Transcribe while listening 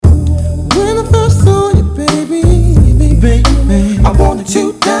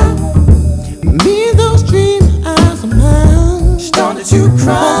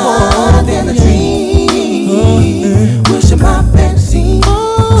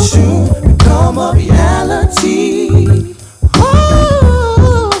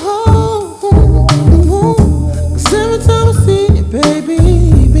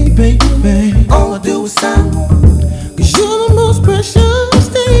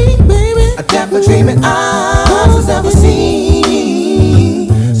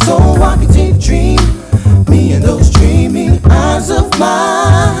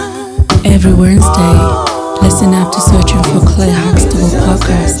Listen after searching for Claire Huxtable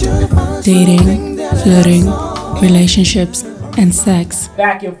podcast. Dating, flirting, relationships, and sex.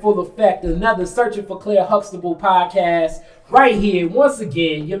 Back in full effect, another Searching for Claire Huxtable podcast. Right here, once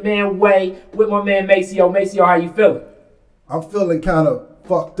again, your man Way with my man Maceo. Maceo, how you feeling? I'm feeling kind of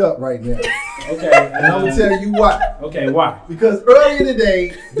fucked up right now. Okay. And I'm going to tell you why. Okay, why? Because earlier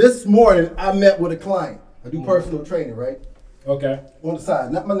today, this morning, I met with a client. I do personal training, right? Okay. On the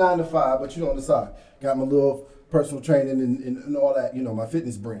side. Not my 9 to 5, but on the side. Got my little personal training and all that, my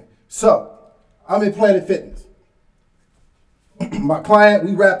fitness brand. So, I'm in Planet Fitness. My client,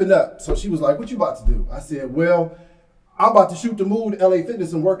 we wrapping up. So she was like, what you about to do? I said, well, I'm about to shoot the move to LA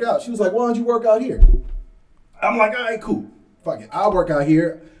Fitness and work out. She was like, why don't you work out here? I'm like, all right, cool. Fuck it. I'll work out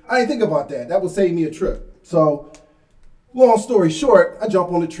here. I didn't think about that. That would save me a trip. So, long story short, I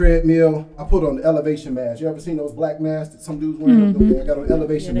jump on the treadmill. I put on the elevation mask. You ever seen those black masks that some dudes wearing? I got an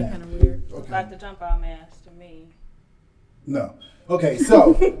elevation mask. Yeah, they're kind of weird. Okay. Like the jump out mask to me. No. Okay,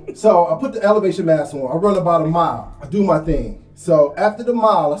 so I put the elevation mask on. I run about a mile. I do my thing. So after the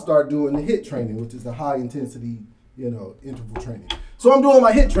mile, I start doing the HIIT training, which is the high intensity, interval training. So I'm doing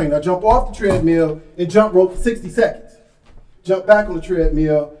my HIIT training. I jump off the treadmill and jump rope for 60 seconds. Jump back on the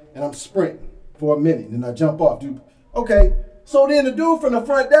treadmill and I'm sprinting for a minute. And I jump off, dude. Okay. So then the dude from the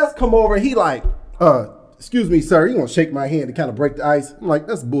front desk come over and he like, excuse me, sir, you gonna shake my hand to kind of break the ice? I'm like,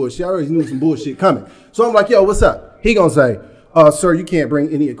 that's bullshit. I already knew some bullshit coming. So I'm like, yo, what's up? He gonna say, sir, you can't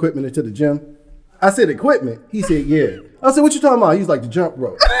bring any equipment into the gym. I said, equipment? He said, yeah. I said, what you talking about? He's like, the jump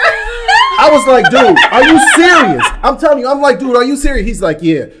rope. I was like, dude, are you serious? I'm telling you, I'm like, dude, are you serious? He's like,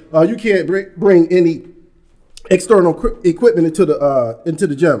 yeah, you can't bring any external equipment into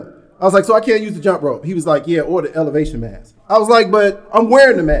the gym. I was like, so I can't use the jump rope? He was like, yeah, or the elevation mask. I was like, but I'm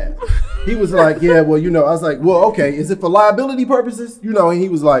wearing the mask. He was like, yeah, well, I was like, well, okay, is it for liability purposes? And he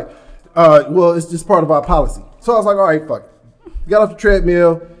was like, well, it's just part of our policy. So I was like, all right, fuck it. Got off the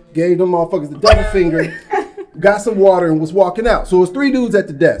treadmill, gave them motherfuckers the double finger, got some water and was walking out. So it was 3 dudes at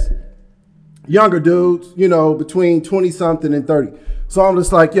the desk. Younger dudes, between 20-something and 30. So I'm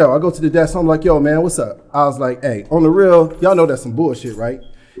just like, yo, I go to the desk. I'm like, yo, man, what's up? I was like, hey, on the real, y'all know that's some bullshit, right?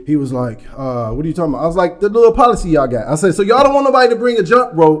 He was like, what are you talking about? I was like, the little policy y'all got. I said, so y'all don't want nobody to bring a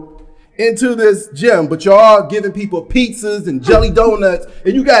jump rope into this gym, but y'all giving people pizzas and jelly donuts,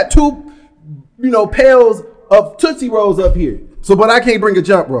 and you got 2, pails of Tootsie Rolls up here. So, but I can't bring a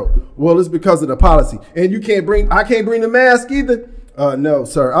jump rope. Well, it's because of the policy. And I can't bring the mask either? No,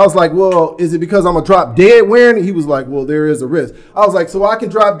 sir. I was like, well, is it because I'm going to drop dead wearing it? He was like, well, there is a risk. I was like, so I can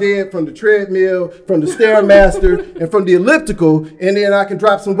drop dead from the treadmill, from the Stairmaster, and from the elliptical, and then I can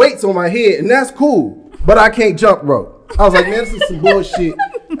drop some weights on my head, and that's cool. But I can't jump rope. I was like, man, this is some bullshit.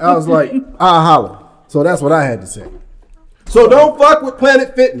 I was like, I'll holler. So that's what I had to say. So don't fuck with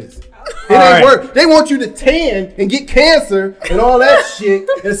Planet Fitness. It ain't work. They want you to tan and get cancer and all that shit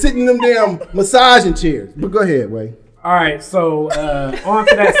and sit in them damn massaging chairs. But go ahead, Way. All right, so on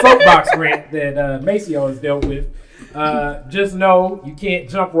to that soapbox rant that Maceo has dealt with. Just know you can't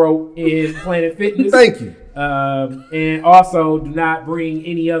jump rope in Planet Fitness. Thank you. And also do not bring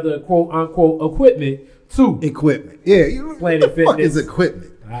any other quote-unquote equipment to Planet Fitness. What is equipment?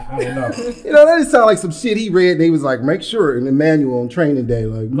 I don't know. That just sound like some shit he read. And he was like, make sure in the manual on training day.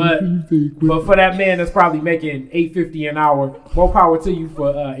 Like, but for that man that's probably making $8.50 an hour, more power to you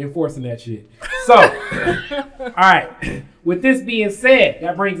for enforcing that shit. So, all right. With this being said,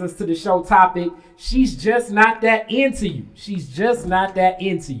 that brings us to the show topic. She's just not that into you. She's just not that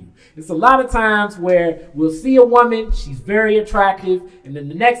into you. It's a lot of times where we'll see a woman, she's very attractive, and then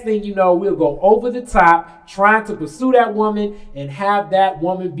the next thing you know, we'll go over the top trying to pursue that woman and have that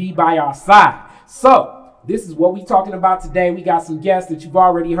woman be by our side. So, this is what we're talking about today. We got some guests that you've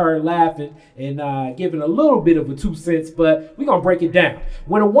already heard laughing and giving a little bit of a 2 cents, but we're going to break it down.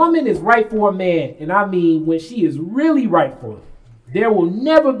 When a woman is right for a man, and I mean when she is really right for him, there will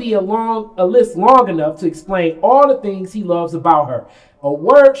never be a list long enough to explain all the things he loves about her. A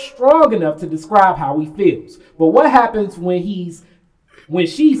word strong enough to describe how he feels. But what happens when she's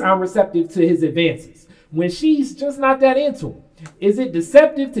unreceptive to his advances? When she's just not that into him? Is it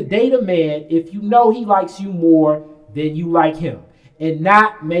deceptive to date a man if you know he likes you more than you like him and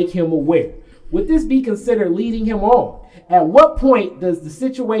not make him aware? Would this be considered leading him on? At what point does the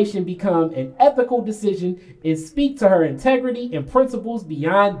situation become an ethical decision and speak to her integrity and principles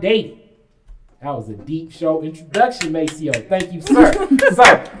beyond dating? That was a deep show introduction, Maceo. Thank you, sir.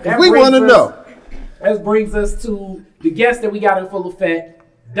 So we want to know. That brings us to the guest that we got in full effect.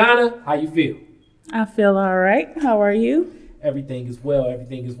 Donna, how you feel? I feel all right. How are you? Everything is well.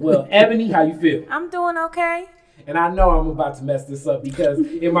 Everything is well. Ebony, how you feel? I'm doing okay. And I know I'm about to mess this up because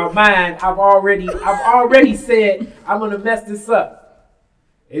in my mind, I've already said I'm gonna mess this up.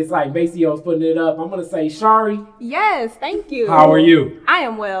 It's like Macio's putting it up. I'm gonna say Shari. Yes, thank you. How are you? I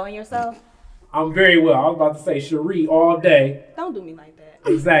am well, and yourself? I'm very well. I was about to say Cherie all day. Don't do me like that.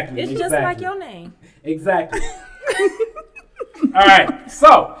 Exactly. It's just like your name. Exactly. All right.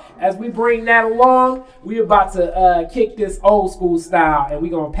 So as we bring that along, we're about to kick this old school style, and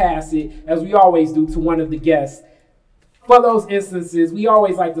we're gonna pass it as we always do to one of the guests. For those instances, we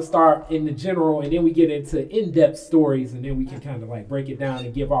always like to start in the general, and then we get into in-depth stories, and then we can kind of like break it down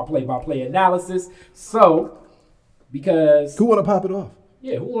and give our play-by-play analysis. So, because Who want to pop it off?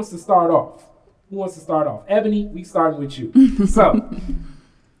 yeah, who wants to start off? Ebony, we starting with you. So,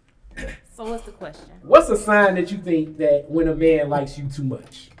 So what's the question? what's a sign that you think that when a man likes you too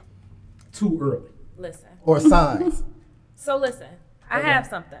much, too early? Listen. Or signs? So listen, I Okay. have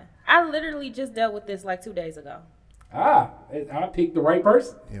something. I literally just dealt with this like 2 days ago. I picked the right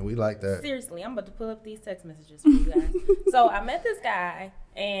person. Yeah, we like that. Seriously, I'm about to pull up these text messages for you guys. So I met this guy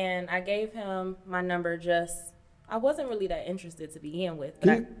and I gave him my number I wasn't really that interested to begin with.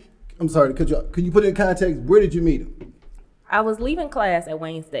 But I'm sorry, could you put it in context? Where did you meet him? I was leaving class at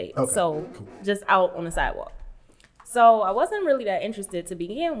Wayne State. Okay, So cool. just out on the sidewalk. So I wasn't really that interested to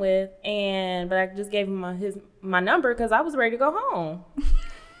begin with, but I just gave him my number because I was ready to go home.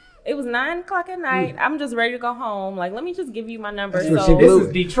 It was 9:00 at night. I'm just ready to go home. Like, let me just give you my number. That's what So she This blew is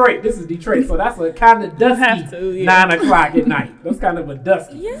it. Detroit. So that's a kind of dusky have to, yeah. 9 o'clock at night. That's kind of a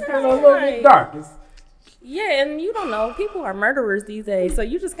dusky. Yeah, It's kind of a little bit right. dark. yeah, and you don't know, people are murderers these days. So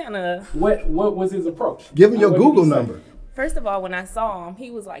you just kind of. What was his approach? Give him your What did he Google say? number. First of all, when I saw him,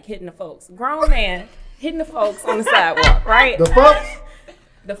 he was like hitting the folks. Grown man hitting the folks on the sidewalk, right? The folks?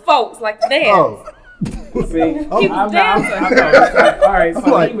 The folks, like the dance. Oh. See, He was dancing. I know. It's like, all right, so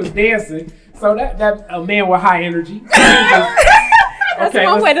I'm like- he was dancing. So that a man with high energy. That's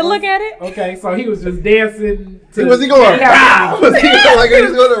one way to look at it. Okay, so he was just dancing. Was he going? Yeah. Was he going like he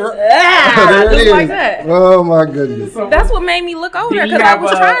was going to? There it Just is. like that. Oh my goodness. So That's what made me look over there did he because I have,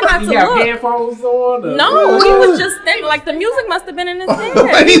 was trying not did to he have look. headphones on? Or? No, he was just standing. Like the music must have been in his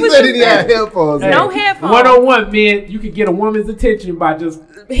head. He was said just he had standing. headphones. Hey, No headphones. 101, man, you can get a woman's attention by just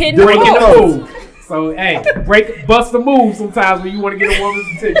hitting breaking the folks. move. So, hey, bust the move sometimes when you want to get a woman's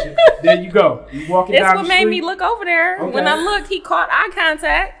attention. There you go. You walking That's down what the made street. me look over there. Okay. When I looked, he caught eye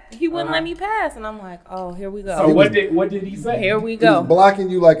contact. He wouldn't Uh-huh. let me pass, and I'm like, "Oh, here we go. So what did he say? Here we He was go." blocking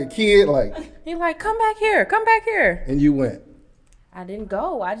you like a kid, like, He like, "Come back here, come back here." and you went. I didn't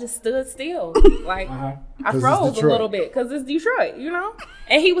go. I just stood still. Like Uh-huh. I 'Cause it's froze a Detroit. little bit because it's Detroit, you know.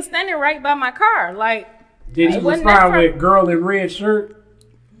 And he was standing right by my car. Like, Did he It wasn't respond that with "girl in red shirt"?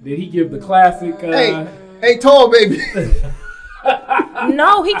 Did he give the classic? Hey, tall baby.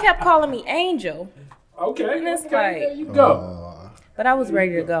 no, he kept calling me Angel. Okay, And it's okay, like- there you go. But I was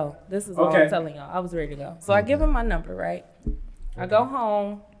ready to go. This is all Okay. I'm telling y'all. I was ready to go. So I give him my number, right? I go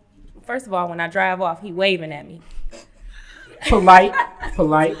home. First of all, when I drive off, he waving at me. Polite.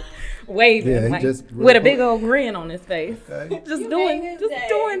 Waving. Yeah, he like, just- with a big old grin on his face. Okay. Just doing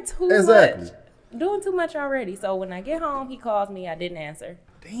too Exactly. much. Doing too much already. So when I get home, he calls me. I didn't answer.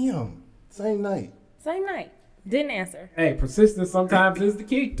 Damn. Same night. Same night. Didn't answer. Hey, persistence sometimes is the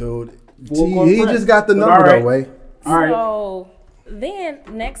key. Dude. Full court He press. just got the But number all right. though, Way. All right. So then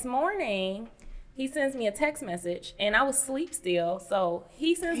next morning, he sends me a text message, and I was asleep still. So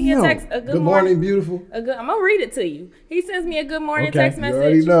he sends me a Damn. text, a Good morning, beautiful. I'm gonna read it to you. He sends me a good morning Okay, text you message.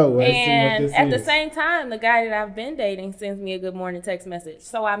 already know. Let's see what And this at the is. same time, the guy that I've been dating sends me a good morning text message.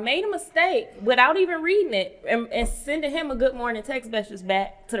 So I made a mistake without even reading it and sending him a good morning text message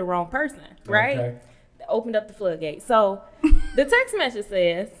back to the wrong person, right? Okay. Opened up the floodgate. So the text message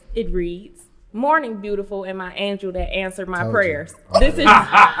says, it reads, "Morning, beautiful, and my angel that answered my Told you. prayers." This is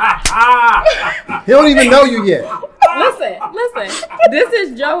He don't even know you yet. listen. This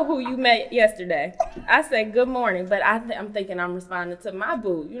is Joe who you met yesterday. I said good morning, but I'm thinking I'm responding to my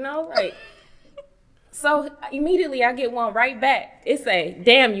boo. You know, like. So immediately I get one right back. It say,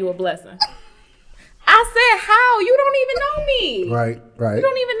 "Damn, you a blessing." I said, "How? You don't even know me. Right. You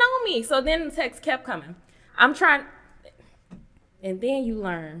don't even know me." So then the text kept coming. I'm trying, and then you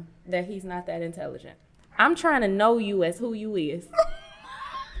learn that he's not that intelligent. I'm trying to know you as who you is.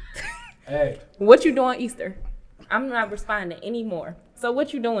 Hey. What you doing Easter? I'm not responding anymore. So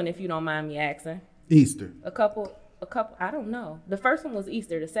what you doing if you don't mind me asking? Easter. A couple, I don't know. The first one was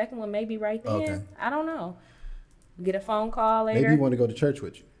Easter. The second one maybe right then. Okay. I don't know. Get a phone call later. Maybe he want to go to church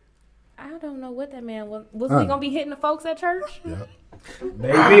with you. I don't know what that man was. Was Uh. he gonna be hitting the folks at church? Yeah.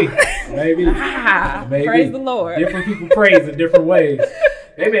 Maybe. Ah, Maybe. praise the Lord. Different people praise in different ways.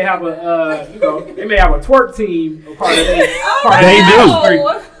 They may have a, they may have a twerk team. Part of They their do. ministry.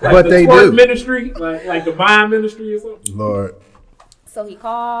 Like But the they twerk do. ministry, like the mind ministry or something. Lord. So he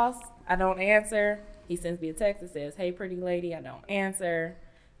calls. I don't answer. He sends me a text that says, "Hey, pretty lady." I don't answer.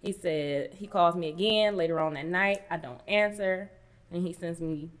 He said he calls me again later on that night. I don't answer. And he sends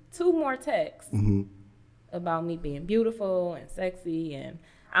me 2 more texts about me being beautiful and sexy and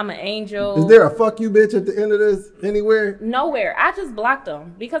I'm an angel. Is there a fuck you bitch at the end of this anywhere? Nowhere. I just blocked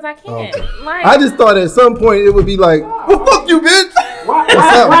him because I can't. Okay. Like, I just thought at some point it would be like, well, fuck you, bitch.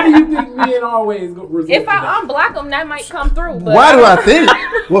 Why do you think men always resort if to I that? unblock him, that might come through. But Why do I think?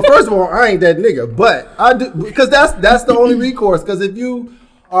 Well, first of all, I ain't that nigga, but I do because that's the only recourse. Because if you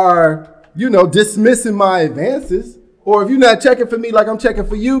are, dismissing my advances, or if you're not checking for me like I'm checking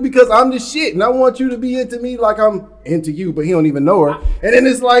for you, because I'm the shit and I want you to be into me like I'm into you, but he don't even know her, and then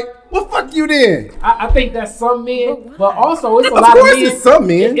it's like, well, fuck you then. I think that's some men, but also it's a Of lot of course men. it's some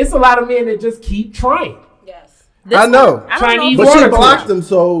men. It's a lot of men that just keep trying. Yes. I know, I don't Chinese know. but she water blocked torture. him,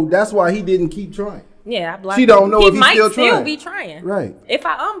 so that's why he didn't keep trying. Yeah, I blocked She him. don't know he if he's might still trying. be trying. Right. If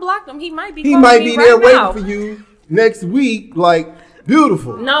I unblocked him, he might be. He calling might me be right there waiting now. for you next week, like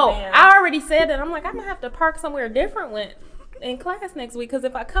beautiful. No, Man. I already said that. I'm like, I'm gonna have to park somewhere different in class next week because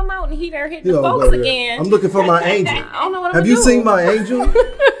if I come out and he there hitting You the don't folks go there. again, I'm looking for my angel. I don't know what I'm Have gonna you do. seen my angel?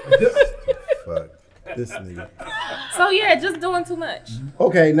 Fuck this nigga. So yeah, just doing too much.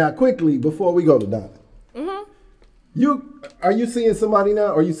 Okay, now quickly before we go to Donna, are you seeing somebody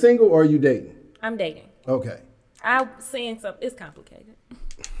now? Are you single or are you dating? I'm dating. Okay. I'm seeing something. It's complicated.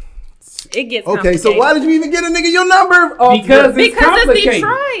 It gets Okay, complicated. so why did you even get a nigga your number? Because it's Because it's complicated.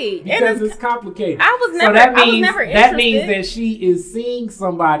 Detroit. Because And it's complicated. I was never- that I was means never that means interested. that she is seeing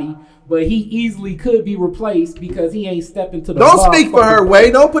somebody, but he easily could be replaced because he ain't stepping to the. Don't speak for her,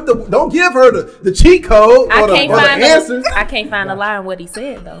 Way. Don't give her the cheat code I or the answers. I can't find a lie in what he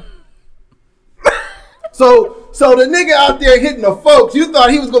said though. So the nigga out there hitting the folks, you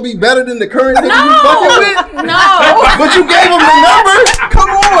thought he was gonna be better than the current nigga you fucking with? No. But you gave him the number? Come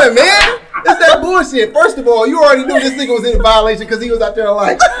on, man. It's that bullshit. First of all, you already knew this nigga was in violation because he was out there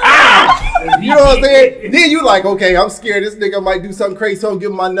like, you know what I'm saying? Then you like, okay, I'm scared this nigga might do something crazy, so I'm give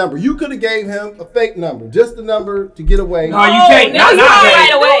him my number. You could have gave him a fake number, just the number to get away. No, you can't. niggas call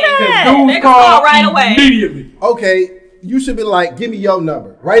right away. Dudes Niggas call call right away. immediately. Okay, you should be like, give me your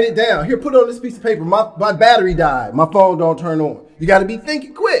number. Write it down. Here, put it on this piece of paper. My battery died. My phone don't turn on. You got to be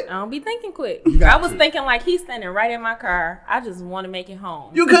thinking quick. I don't be thinking quick. got I was to. thinking like he's standing right in my car. I just want to make it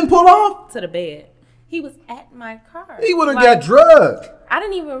home You couldn't pull off. to the bed. He was at my car. He would have Like, got drugged. I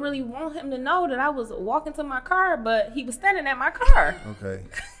didn't even really want him to know that I was walking to my car, but he was standing at my car. Okay.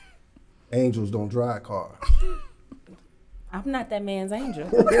 Angels don't drive cars. I'm not that man's angel.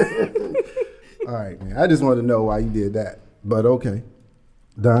 All right, man. I just wanted to know why you did that. But okay.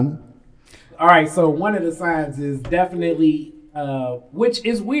 Done. All right, so one of the signs is definitely, which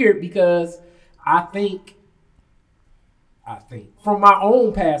is weird because I think from my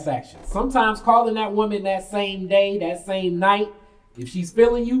own past actions, sometimes calling that woman that same day, that same night, if she's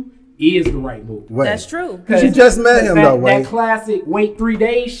feeling you, is the right move. Wait. That's true. You just met him, though, Wade. That classic wait 3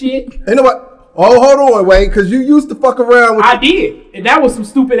 days shit. You know what? Oh, hold on, Wade, because you used to fuck around with I did, and that was some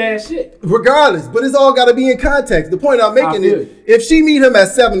stupid ass shit. regardless, but it's all got to be in context. The point I'm making feel is, you. if she meet him at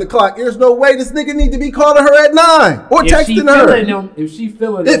 7 o'clock, there's no way this nigga need to be calling her at 9 or If she texting feeling her. him, if she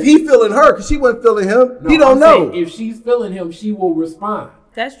feeling If him, he feeling her, because she wasn't feeling him, no, he don't I'm know. saying if she's feeling him, she will respond.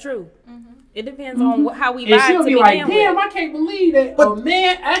 That's true. It depends on how we And vibe she'll to be begin like, damn, with. I can't believe that But a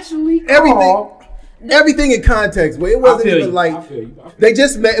man actually everything- called. Everything in context, but it wasn't feel even you. like I feel you. they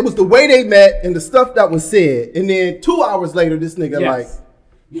just met. It was the way they met and the stuff that was said, and then 2 hours later, this nigga Yes.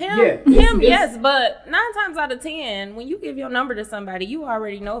 Him, yes, but 9 times out of 10, when you give your number to somebody, you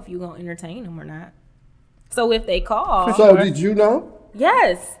already know if you're gonna entertain them or not. So if they call, like. So did you know?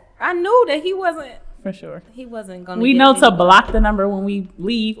 yes, I knew that he wasn't. For sure. He wasn't gonna. We give know me- to block the number when we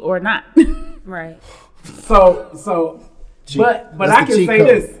leave or not. Right. So, but That's I the can cheat say code.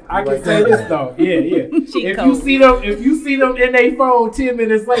 this. I You can like say that? this though. Yeah. Cheat If code. you see them in their phone 10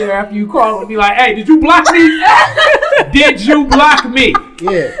 minutes later after you call and be like, hey, did you block me? Did you block me?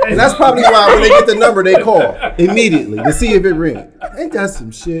 Yeah, and that's probably why when they get the number, they call immediately to see if it rings. Ain't that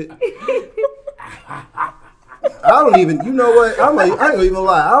some shit? I don't even. You know what? I ain't gonna even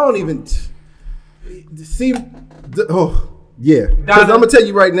lie. I don't even see. Yeah, because I'm Donna, gonna tell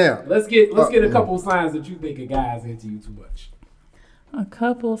you right now. Let's get a couple signs that you think a guy's into you too much. A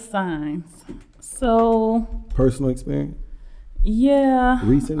couple signs. So, Personal experience. yeah.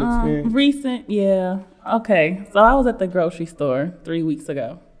 Recent experience? Recent, yeah. Okay. So I was at the grocery store 3 weeks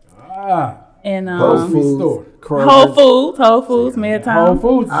ago. And Whole Foods, store. Kroger. Whole Foods, Midtown. Whole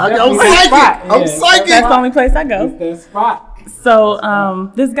Foods. is I'm definitely that psychic. spot. I'm Yeah, psychic. That's the only place I go. It's that spot.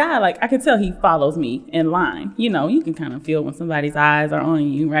 So this guy, like, I could tell he follows me in line. You know, you can kind of feel when somebody's eyes are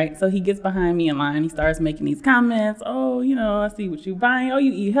on you, right? So he gets behind me in line. He starts making these comments. Oh, you know, I see what you buying. Oh,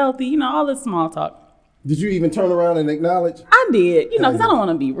 you eat healthy. You know, all this small talk. Did you even turn around and acknowledge? I did, you know, because I don't want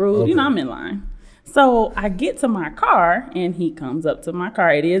to be rude. You know, I'm in line. So I get to my car, and he comes up to my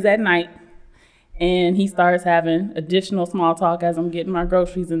car. It is at night. And he starts having additional small talk as I'm getting my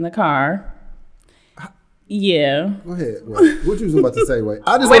groceries in the car. Yeah. Go ahead. What you was about to say? Wait.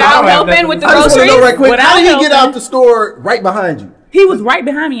 I just Without wanna- helping with the I just want to groceries? know right quick. Without How did he get helping. out the store right behind you? He was right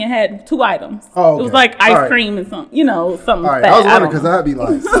behind me and had 2 items. Oh, okay. It was like ice All right. cream and something, you know, something All right. fat. I was I wondering don't because know. I'd be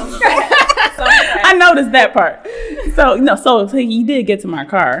like, I noticed that part. So he did get to my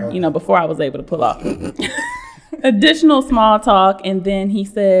car, you know, before I was able to pull off. Additional small talk, and then he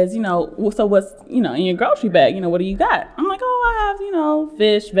says, you know, well, so what's, you know, in your grocery bag? You know, what do you got? I'm like, oh, I have, you know,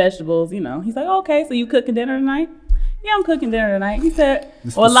 fish, vegetables, you know. He's like, okay, so you cooking dinner tonight? Yeah, I'm cooking dinner tonight. He said,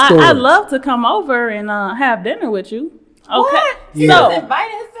 It's well, the I'd stories. love to come over and have dinner with you. Okay. What? He Yeah. just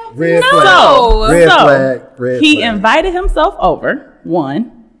invited himself. red No. flag. Red So, flag. Red he flag. invited himself over,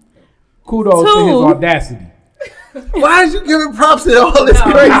 one. Kudos to his Two. audacity. Why is you giving props to all this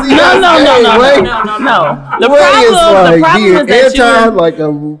crazy? No. The problem is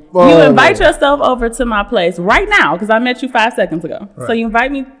that you invite yourself over to my place right now because I met you 5 seconds ago. Right. So you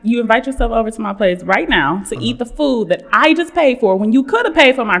invite yourself over to my place right now to eat the food that I just paid for when you could have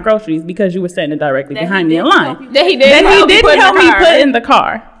paid for my groceries because you were standing directly behind me in line. That he Then he didn't help me put in in the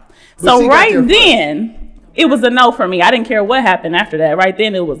car. But So she got right there first. then, it was a no for me. I didn't care what happened after that. Right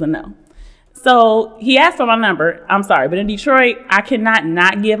then, it was a no. So he asked for my number. I'm sorry, but in Detroit, I cannot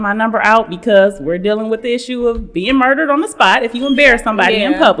not give my number out because we're dealing with the issue of being murdered on the spot if you embarrass somebody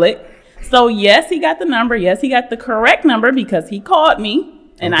in Yeah. public. So yes, he got the number. Yes, he got the correct number because he called me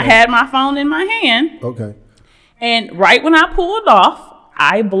and I Okay. had my phone in my hand. Okay. And right when I pulled off,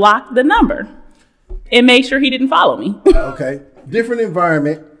 I blocked the number and made sure he didn't follow me. Okay. Different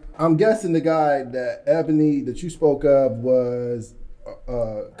environment. I'm guessing the guy that Ebony that you spoke of was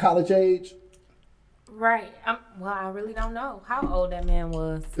college age. Right. Well, I really don't know how old that man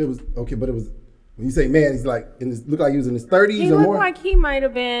was. It was okay, but it was when you say man, he's like look like he was in his 30s He or looked more. like he might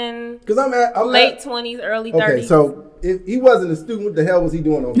have been Because I'm late 20s, early 30s. Okay, so if he wasn't a student, what the hell was he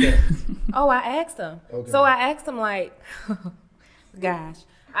doing on campus? Oh, I asked him. Okay. So I asked him like, gosh,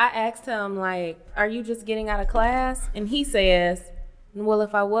 I asked him like, are you just getting out of class? And he says, well,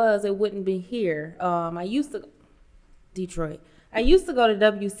 if I was, it wouldn't be here. I used to go to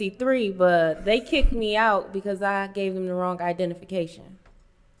WC3, but they kicked me out because I gave them the wrong identification.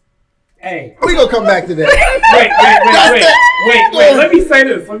 Hey, We gonna come back to that. wait. Let me say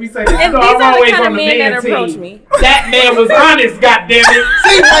this. And So these I'm are the always kind on of the men man that team. approach me. That man was honest, goddammit.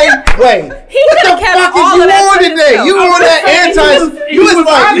 See, wait. He What could have the kept fuck is all you of that on to today? himself. You I'm on just that saying, anti? he You was was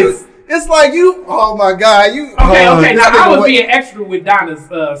like honest. it's like you. Oh my god, you. Okay. Now this nigga I was wa- being extra with Donna's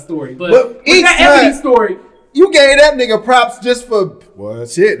story, but But with each that time- Ebony story, You gave that nigga props just for well,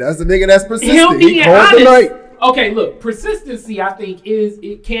 shit. That's the nigga that's him persistent. He being called the honest. night. Okay, look, persistency I think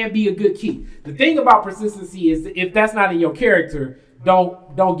it can be a good key. The thing about persistency is if that's not in your character,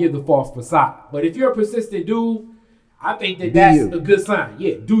 don't give the false facade. But if you're a persistent dude, I think that's you. a good sign.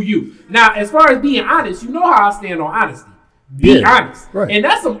 Yeah, do you. Now, as far as being honest, you know how I stand on honesty. Be Yeah, honest. right. And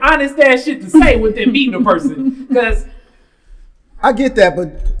that's some honest ass shit to say within meeting a person. Because I get that,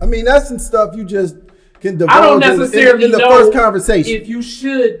 but I mean that's some stuff you just can divulge I don't necessarily in the know first conversation. if you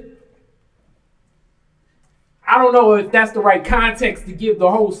should. I don't know if that's the right context to give the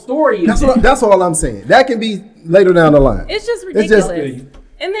whole story. That's all I'm saying. That can be later down the line. It's just It's just- ridiculous.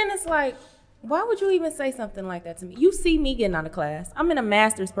 And then it's like, why would you even say something like that to me? You see me getting out of class. I'm in a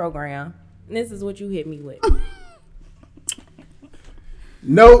master's program, and this is what you hit me with.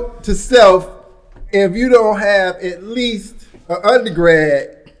 Note to self: if you don't have at least an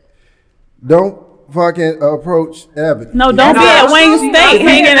undergrad, don't fucking approach Ebony. No, don't be at Wayne State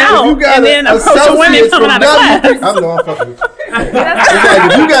hanging out If you got and then an approaching women associate's coming from out of class. W3 I know I'm fucking with you. It's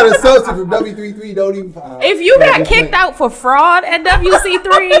like if you got an associate from W33, don't even. If you got kicked out for fraud at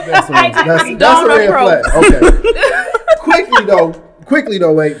WC3, That's a don't red approach. flag. Okay. Quickly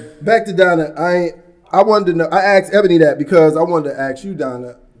though, wait. Back to Donna. I wanted to know. I asked Ebony that because I wanted to ask you,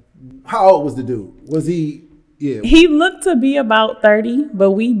 Donna. How old was the dude? Was he? Yeah. He looked to be about 30,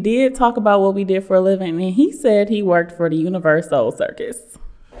 but we did talk about what we did for a living, and he said he worked for the Universal Circus. See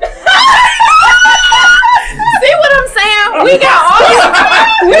what I'm saying? We got all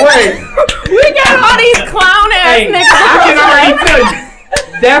these clown ass Hey, niggas. I can already tell you.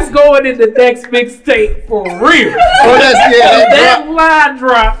 That's going in the next mixtape for real. Oh, that line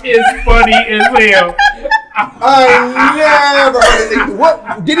drop is funny as hell. I never heard of it.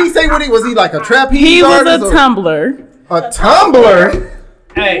 What did he say? What was he like a trapeze He was artist? a tumbler. A tumbler?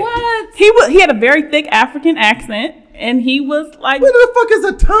 Hey. What? He had a very thick African accent, and he was like, what the fuck is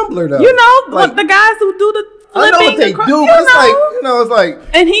a tumbler though? You know, like, the guys who do the I know what they do, but it's like,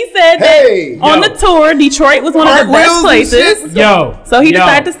 And he said that on the tour, Detroit was one of the best places. So he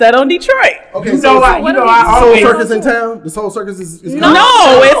decided to set on Detroit. Okay, so Soul Circus in town? The Soul Circus is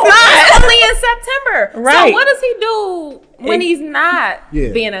no, it's not. It's only in September. Right. So what does he do when he's not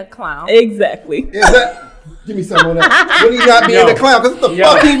being a clown? Exactly. Give me some on that. When he not being a clown, because what the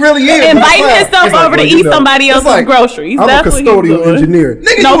fuck he really is. Inviting himself over to eat somebody else's groceries. I'm That's a custodial engineer.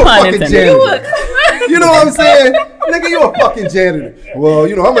 Nigga, no you a pun fucking intended. janitor. You know what I'm saying? Nigga, you a fucking janitor. Well,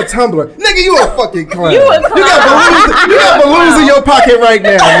 you know, I'm a tumbler. Nigga, you a fucking clown. You a clown. You got balloons in your pocket right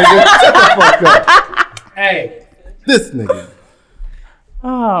now, nigga. Shut the fuck up. Hey. This nigga.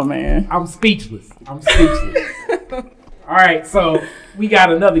 Oh, man. I'm speechless. All right, so we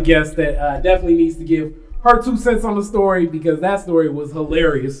got another guest that definitely needs to give her 2 cents on the story because that story was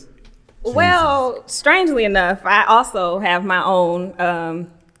hilarious. Well, strangely enough, I also have my own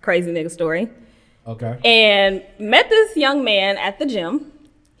crazy nigga story. Okay. And met this young man at the gym.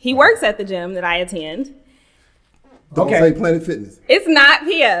 He works at the gym that I attend. Don't say Planet Fitness. It's not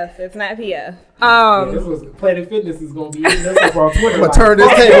PF. It's not PF. This was Planet Fitness is gonna be eating us up on Twitter. I'm gonna turn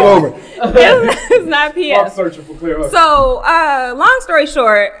this table over. It's not PF. I'm searching for clear. So, long story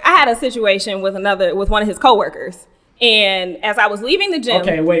short, I had a situation with one of his coworkers, and as I was leaving the gym.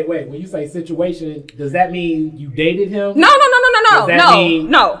 Okay, wait. When you say situation, does that mean you dated him? No.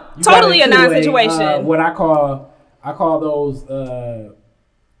 Totally a non-situation. What I call those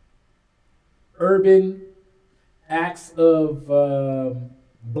urban acts of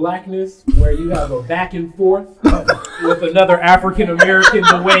blackness where you have a back and forth with another African American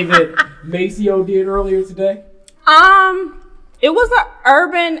the way that Maceo did earlier today? It was an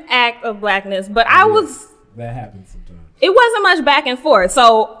urban act of blackness, but that happens sometimes. It wasn't much back and forth.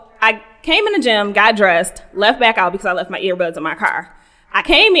 So I came in the gym, got dressed, left back out because I left my earbuds in my car. I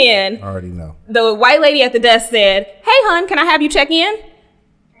came in. I already know. The white lady at the desk said, "Hey, hun, can I have you check in?"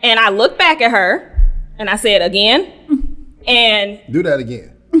 And I looked back at her and I said, "Again?" And do that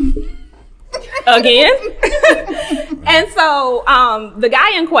again. Again. And so the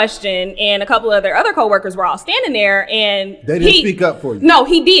guy in question and a couple of their other coworkers were all standing there, and they didn't speak up for you. No,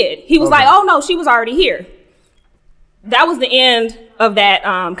 he did. He was like, "Oh no, she was already here." That was the end of that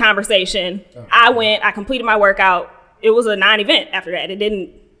conversation. I went, I completed my workout. It was a non-event after that. It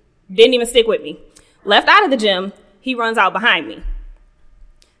didn't even stick with me. Left out of the gym, he runs out behind me.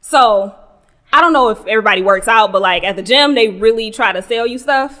 So I don't know if everybody works out, but like at the gym, they really try to sell you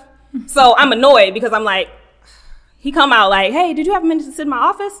stuff. So I'm annoyed because I'm like, he come out like, "Hey, did you have a minute to sit in my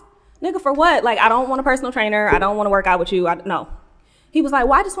office?" Nigga, for what? Like, I don't want a personal trainer. I don't want to work out with you. No. He was like,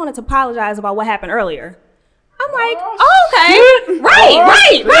 "Well, I just wanted to apologize about what happened earlier." I'm like, okay.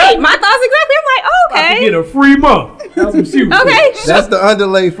 Right. My thoughts exactly. I'm like, okay. I get a free month. That's what she was okay. That's the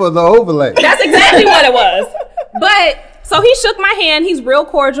underlay for the overlay. That's exactly what it was. But so he shook my hand. He's real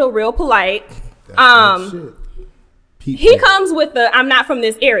cordial, real polite. He comes with the "I'm not from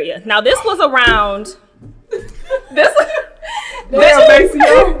this area." Now this was around this. But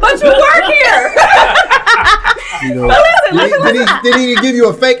you work here. You know, but did he give you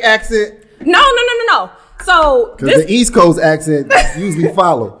a fake accent? No. So because the East Coast accent usually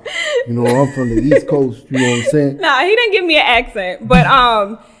follow. You know, I'm from the East Coast. You know what I'm saying? No, he didn't give me an accent. But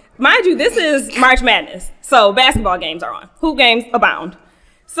mind you, this is March Madness, so basketball games are on. Hoop games abound.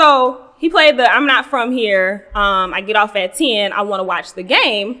 So he played the "I'm not from here. I get off at 10. I want to watch the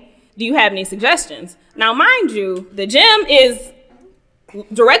game. Do you have any suggestions?" Now, mind you, the gym is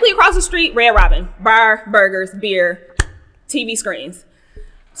directly across the street. Red Robin, bar, burgers, beer, TV screens.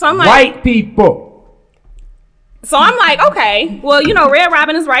 So I'm like, white people. So I'm like, okay, well, you know, Red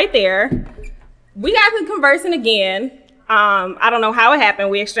Robin is right there. We got to conversing again. I don't know how it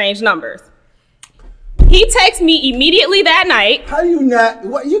happened. We exchanged numbers. He texts me immediately that night. How do you not?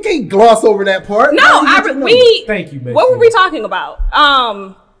 What, you can't gloss over that part. No, Thank you, man. What were we talking about?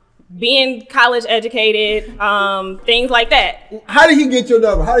 Being college educated, things like that. How did he get your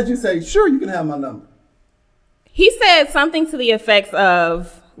number? How did you say, "Sure, you can have my number"? He said something to the effects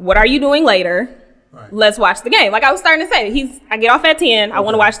of, "What are you doing later? Right. Let's watch the game." Like I was starting to say, I get off at 10. I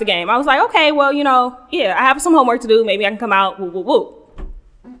want to watch the game. I was like, okay, well, you know, yeah, I have some homework to do. Maybe I can come out. Woo, woo, woo.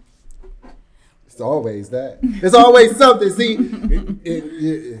 It's always that. It's always something. See,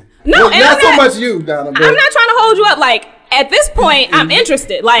 no, not so much you, Donna. I'm not trying to hold you up. Like at this point, I'm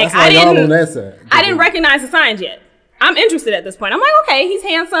interested. Like, That's like y'all on that side. I didn't recognize the signs yet. I'm interested at this point. I'm like, okay, he's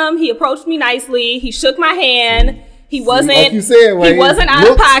handsome. He approached me nicely. He shook my hand. He wasn't. Like you said, Wayne, he wasn't out of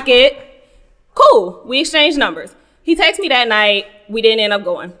looks. pocket. Cool. We exchanged numbers. He texted me that night. We didn't end up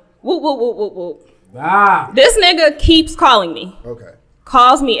going. Whoop, whoop, whoop, whoop, whoop. Ah. This nigga keeps calling me. Okay.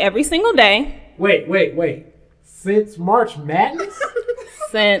 Calls me every single day. Wait. Since March Madness?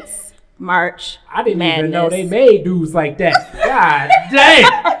 Since March I didn't Madness. even know they made dudes like that. God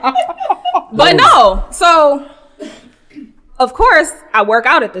damn. But no. So, of course, I work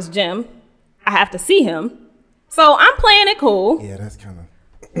out at this gym. I have to see him. So I'm playing it cool. Yeah, that's kind of.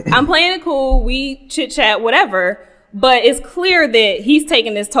 I'm playing it cool. We chit chat, whatever. But it's clear that he's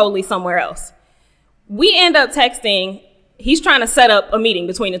taking this totally somewhere else. We end up texting. He's trying to set up a meeting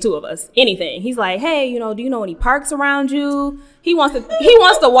between the two of us. Anything. He's like, hey, do you know any parks around you? He wants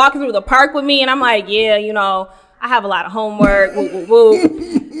to walk through the park with me. And I'm like, yeah, I have a lot of homework. Woo, woo,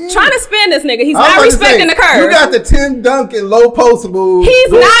 woo. Trying to spin this nigga. He's not respecting the curve. You got the Tim Duncan low post move.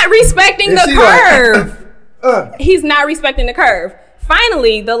 He's not respecting the curve. Like, He's not respecting the curve.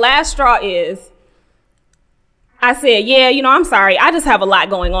 Finally, the last straw is, I said, yeah, I'm sorry. I just have a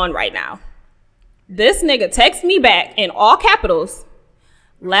lot going on right now. This nigga texts me back in all capitals,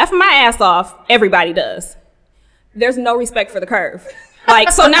 laughing my ass off. Everybody does. There's no respect for the curve. Like,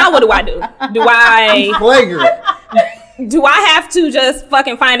 so now what do I do? flagrant. Do I have to just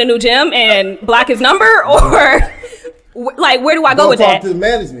fucking find a new gym and block his number? Or, like, where do I go with that? Talk to the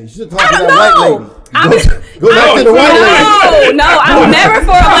management. You should talk I to don't that know. white lady. Go back to the white lady. No, I'm never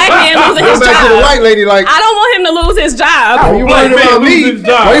for a black man losing his Go back to the job. white lady like, I don't want him to lose his job. why you worried about me?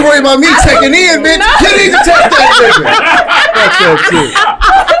 Why you worried about me checking in, bitch? No. You need to check that nigga. Fuck that shit.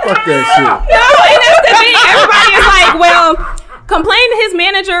 Fuck that shit. No, and that's the thing. Everybody is like, well, complain to his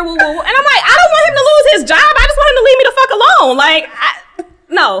manager. Woo, woo, woo. And I'm like, I don't want him to lose his job. I just want him to leave me the fuck alone. Like,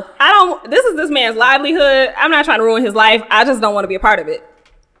 I don't. This is this man's livelihood. I'm not trying to ruin his life. I just don't want to be a part of it.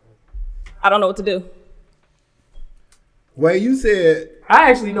 I don't know what to do. Well, you said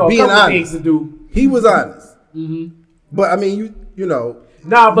I actually know a being couple honest. things to do. He was honest. Mm-hmm. But I mean, you know.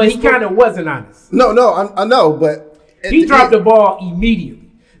 No, but he kind of wasn't honest. No, I know, but He dropped the ball immediately.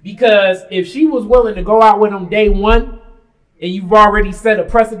 Because if she was willing to go out with him day one, and you've already set a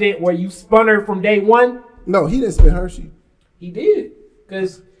precedent where you spun her from day one. No, he didn't spin her. He did.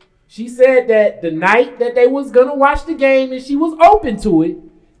 Because she said that the night that they was going to watch the game and she was open to it,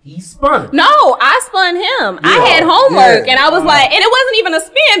 he spun her. No, I spun him. I had homework, and I was like, and it wasn't even a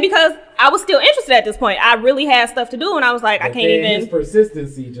spin because I was still interested at this point. I really had stuff to do, and I was like, I can't even. His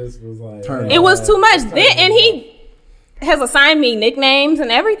persistency just was like. It was too much. Then, and he has assigned me nicknames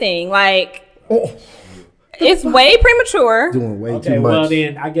and everything. Like, it's way premature. Doing way Okay, too much. well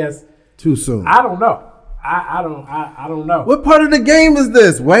then, I guess. Too soon. I don't know. I don't know. What part of the game is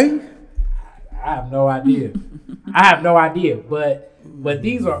this, Wayne? I have no idea. But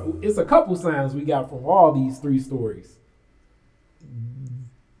it's a couple signs we got from all these three stories.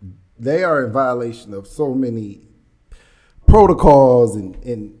 They are in violation of so many protocols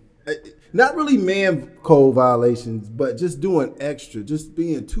and not really man code violations, but just doing extra, just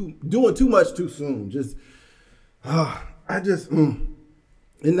doing too much too soon.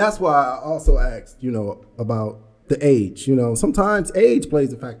 And that's why I also asked, about the age. Sometimes age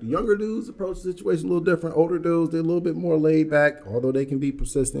plays a factor. Younger dudes approach the situation a little different. Older dudes, they're a little bit more laid back, although they can be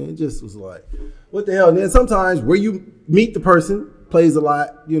persistent. It just was like, what the hell? And then sometimes where you meet the person plays a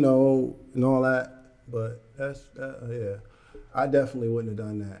lot, and all that. But yeah, I definitely wouldn't have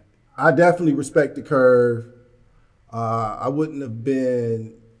done that. I definitely respect the curve. I wouldn't have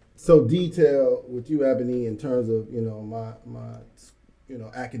been so detailed with you, Ebony, in terms of, my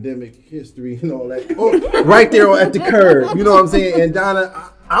academic history and all that. Oh, right there at the curve, you know what I'm saying? And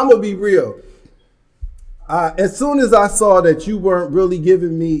Donna, I'm gonna be real. As soon as I saw that you weren't really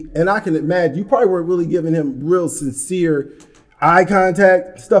giving me, and I can imagine you probably weren't really giving him real sincere eye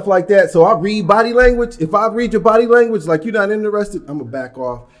contact, stuff like that. So I read body language. If I read your body language, like you're not interested, I'm gonna back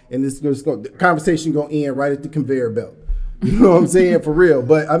off, and the conversation gonna end right at the conveyor belt. You know what I'm saying? For real.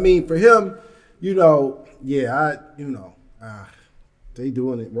 But I mean, for him, they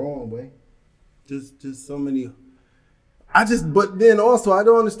doing it wrong, way. Just so many. But then also I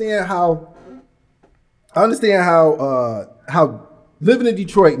don't understand how. I understand how living in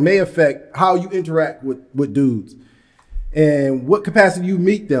Detroit may affect how you interact with dudes and what capacity you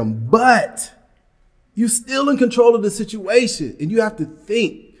meet them. But you're still in control of the situation, and you have to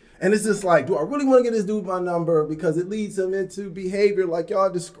think. And it's just like, do I really want to get this dude my number? Because it leads him into behavior like y'all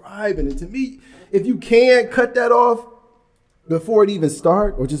describing. And to me, if you can cut that off before it even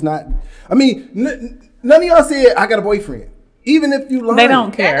start, or just not, I mean, None of y'all said I got a boyfriend. Even if you lie. They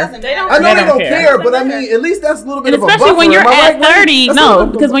don't care. They don't. I know they don't care. care, but I mean, at least that's a little bit And of a especially buffer. when you're Am I at right? 30. That's No, a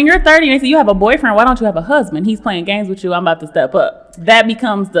little because when you're 30 and they say you have a boyfriend, why don't you have a husband? He's playing games with you. I'm about to step up. That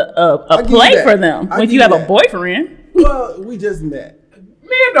becomes a give you play that. for them. I When give you have you a that. boyfriend. Well, we just met.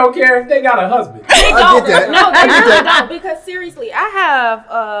 Men don't care if they got a husband. I get that. No, I they get really that. don't. Because seriously, I have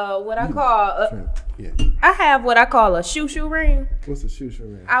what I call a shoo ring. What's a shoo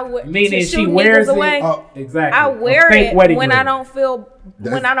ring? I wear Meaning to she shoot wears niggas it. away. Oh, Exactly. I wear A fake it wedding when ring. I don't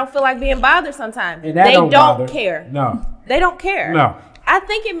feel like being bothered. Sometimes And that they don't bother. care. No. They don't care. No. I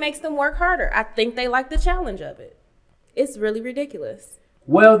think it makes them work harder. I think they like the challenge of it. It's really ridiculous.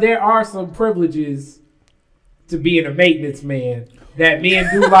 Well, there are some privileges to being a maintenance man that men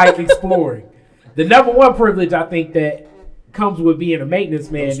do like exploring. The number one privilege I think that comes with being a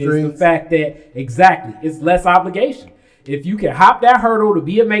maintenance man is the fact that it's less obligation. If you can hop that hurdle to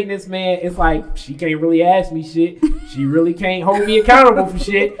be a maintenance man, it's like she can't really ask me shit. She really can't hold me accountable for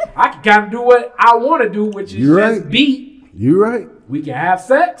shit. I can kind of do what I want to do, which is just be. You're right. We can have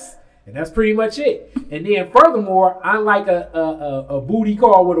sex, and that's pretty much it. And then furthermore, unlike a booty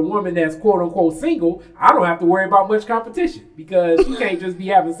call with a woman that's quote unquote single, I don't have to worry about much competition because you can't just be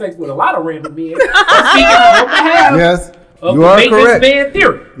having sex with a lot of random men. I'm speaking on behalf Yes, of you the are maintenance correct. man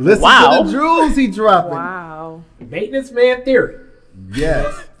theory. Listen Wow. to the jewels he dropping. Wow. Maintenance man theory.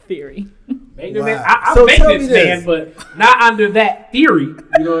 Yes. Theory. Maintenance Wow. man. I'm So a tell me maintenance this. man, but not under that theory.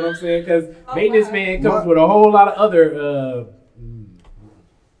 You know what I'm saying? Because maintenance man comes with a whole lot of other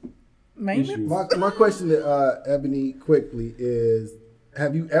issues. My question to Ebony quickly is: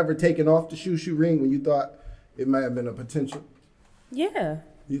 have you ever taken off the shoo ring when you thought it might have been a potential? Yeah.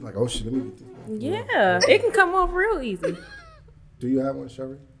 You're like, oh shit, let me get this. Yeah. It can come off real easy. Do you have one,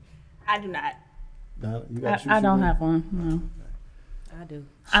 Sherry? I do not. No, you got a I shoo don't ring? have one. No. I do.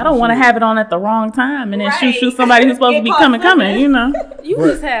 I don't want to have it on at the wrong time and then Right. shoot somebody who's supposed to Get be caught coming, slipping. you know. You Right.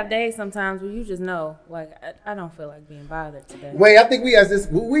 just have days sometimes where you just know, like, I don't feel like being bothered today. Wait, I think we asked this.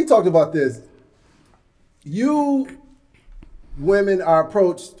 We talked about this. You women are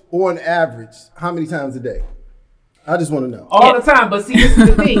approached on average how many times a day? I just want to know. All the time, but see, this is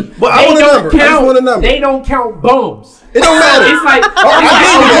the thing. But I They want a don't number. I just want a number. They don't count bums. It don't matter. It's like I get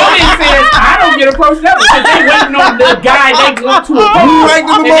the it. woman says, I don't get approached ever because they waiting on the guy they want to approach. You right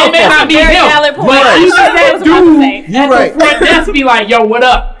to the And they may not be Very him. valid point. But even that I was about to dude say. You at right. the front desk be like, yo, what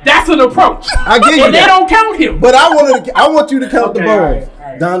up? That's an approach. I get you And they that. don't count him. But I want you to count the Okay, all bones. right,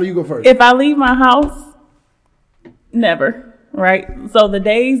 all right. Donna, you go first. If I leave my house, never, right? So the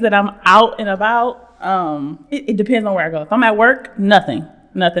days that I'm out and about, it depends on where I go. If I'm at work, nothing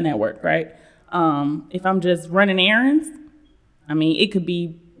at work, right? If I'm just running errands, I mean, it could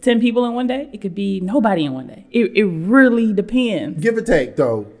be 10 people in one day. It could be nobody in one day. It really depends. Give or take,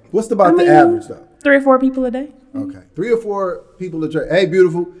 though. What's about I mean, the average, though? 3 or 4 people a day. Okay. 3 or 4 people at church. Hey,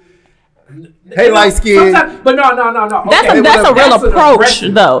 beautiful. Hey, light skin. Sometimes- But no. That's Okay, a that's a real that's an approach,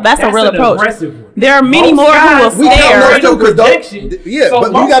 aggressive- though. That's a real an approach. aggressive one. There are many Most more guys- who We will count stare. those too, because Rejection. yeah, So but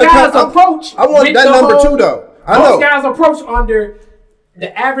we most got to guys count. approach. I want with that the number whole- too, though. I Most know. guys approach under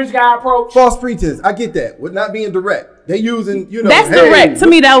the average guy approach. False pretense. I get that. With not being direct. They using, That's hey, direct. To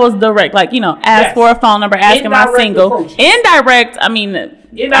me, that was direct. Like, ask Yes. for a phone number, asking my Indirect single. approach. Indirect, I mean, I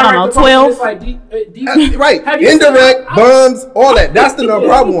Indirect don't know, approach, 12. It's like, Right. have you seen- Indirect, I- bums, all that. That's the number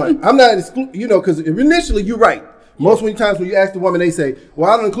one. I'm not because initially you're right. Most many times when you ask the woman, they say,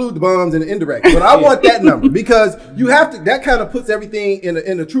 well, I don't include the bums and the indirect. But I want that number because you have to, that kind of puts everything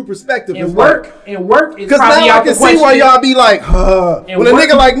in a true perspective. And It's work like- and work is Because probably now I out can the see why question. y'all be like, huh. And When a work-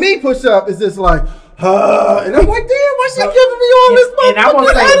 nigga like me push up, it's just like, huh. And I'm like, damn, why she giving me all this And I wanna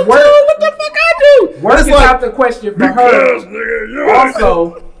motherfucking say attitude? work- What the fuck I do? Work It's is like, out the question for her.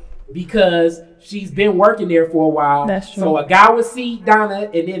 Also, because she's been working there for a while. That's true. So a guy would see Donna,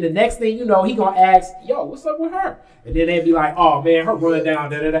 and then the next thing you know, he gonna ask, "Yo, what's up with her?" And then they'd be like, "Oh man, her run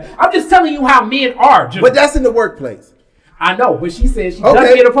down." Da, da, da. I'm just telling you how men are. Jimmy. but that's in the workplace. I know, but she said she Okay.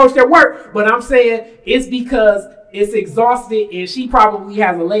 doesn't get approached at work. But I'm saying it's because it's exhausted, and she probably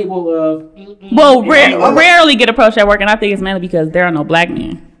has a label of. Well, and rarely get approached at work, and I think it's mainly because there are no black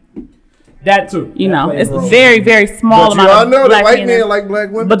men. that too. You That know, plays it's a role. very, very small But you amount all of know that black white men, men like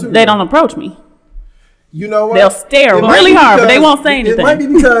black women but too. they don't approach me. You know what? They'll stare It might really be hard, but they because- won't say It might be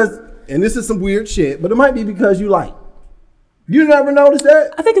anything. because, and this is some weird shit, but it might be because you like. You never noticed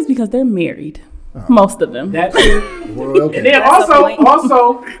that? I think it's because they're married. Oh. Most of them. That too. Well, okay. And then That's the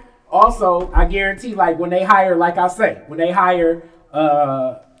point. also, I guarantee, like when they hire, like I say, when they hire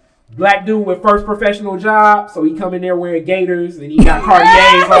black dude with first professional job, so he come in there wearing gaiters and he got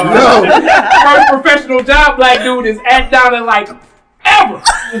Cartiers on. No. First professional job, black dude is at down and like, hey, ever.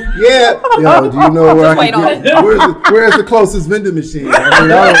 Yeah. Yo, do you know where I wait can get? Where's the closest vending machine? I mean,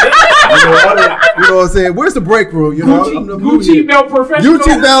 you know what I'm saying? Where's the break room? You know, Gucci belt professional.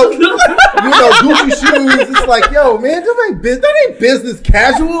 Gucci belt. Gucci shoes. It's like, yo, man, that ain't business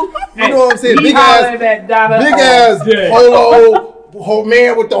casual. You know what I'm saying? Big ass polo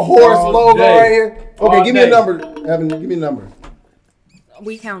man with the horse logo right here. Okay, give me a number, Evan. Give me a number.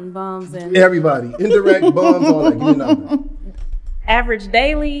 We counting bums and Everybody, indirect bums, all that. Give me a number. average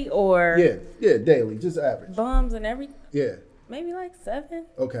daily or Yeah, daily, just average. bums and everything. Yeah. Maybe like 7.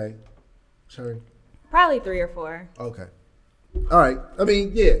 Okay. Sherry. Probably 3 or 4. Okay. All right. I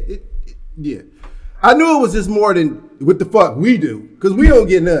mean, yeah. I knew it was just more than what the fuck we do, because we don't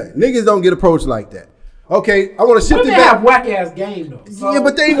get nothing. Niggas don't get approached like that. Okay, I want to shift it Women back. have whack ass game though. So Yeah,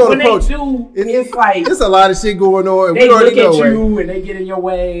 but they ain't gonna approach. It's like It's a lot of shit going on. And they we already look know at it. you and they get in your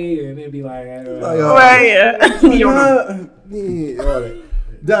way and they be like, Yeah, all right.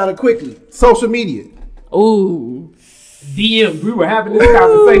 Donna, quickly. Social media. Ooh. DMs. We were having this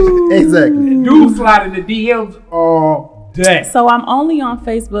conversation. Exactly. Dudes slide in the DMs all day. So I'm only on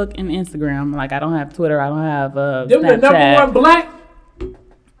Facebook and Instagram. Like I don't have Twitter. I don't have Them the Snapchat. number one black.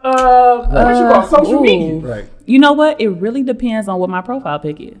 What you call social media? Right. You know what? It really depends on what my profile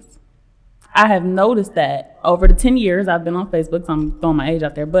pic is. I have noticed that over the 10 years I've been on Facebook, so I'm throwing my age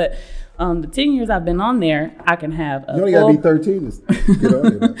out there, but the 10 years I've been on there, I can have a You only gotta be 13 to get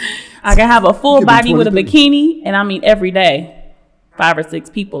on there. I can have a full You could be body with a 23. bikini, and I mean every day, 5 or 6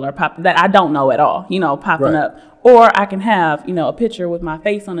 people are popping that I don't know at all, popping Right. up. Or I can have, a picture with my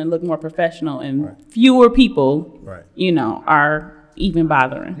face on it, look more professional, and fewer people, Right. are even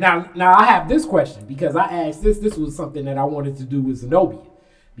bothering. Now I have this question because I asked this. This was something that I wanted to do with Zenobia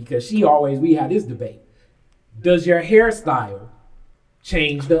because we had this debate. Does your hairstyle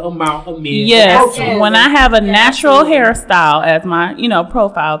change the amount of men? Yes, when I have a natural hairstyle as my,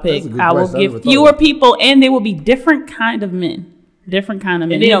 profile pic, That's a good I will question. I never give thought fewer of that. people, and they will be different kind of men. Different kind of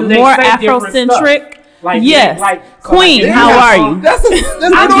men. And then do they More say different Afrocentric. stuff? Like, yes. like Queen, they how have are some- you? That's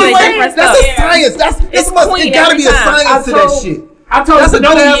I'm doing different that's a stuff. science. It gotta be a science to that shit. I told That's a good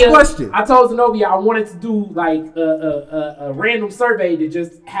ass Zenobia, question. I told Zenobia I wanted to do like a random survey to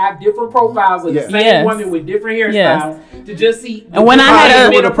just have different profiles of the same Yes. women with different hairstyles Yes. to just see. And when I had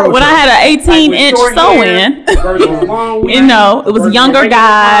men approach when I her. had an Like 18-inch with short hair sew-in, versus long hair it was versus younger regular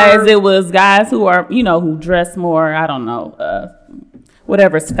guys. hair. It was guys who are, who dress more, I don't know,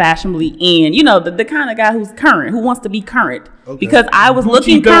 whatever's fashionably in. The kind of guy who's current, who wants to be current. Okay. Because I was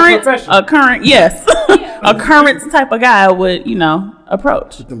looking belt current, professional. a current, yes. A current type of guy would,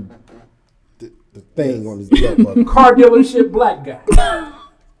 approach. The thing on his belt buckle. Car dealership black guy.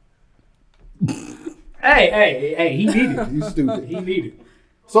 hey, he needed. You stupid. He needed.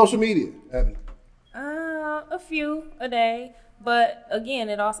 Social media, Evan. A few a day, but again,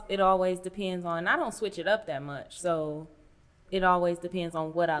 it always depends on. I don't switch it up that much, so it always depends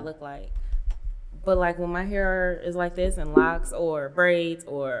on what I look like. But like when my hair is like this and locks or braids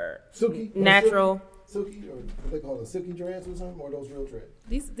or Silky? natural, Silky, or what they call it, silky dreads or something, or those real dreads?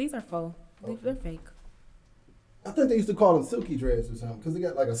 these are faux. They're fake. I think they used to call them silky dreads or something because they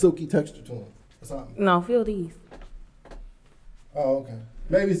got like a silky texture to them or something. No, feel these. Oh, okay.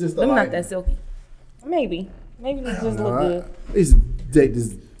 Maybe it's just the Them lighting. not that silky. Maybe these just look good. I used to date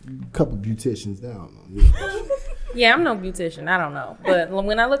this couple beauticians down. Yeah, I'm no beautician. I don't know, but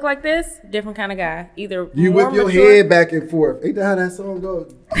when I look like this, different kind of guy. Either You more whip your mature- head back and forth. Ain't that how that song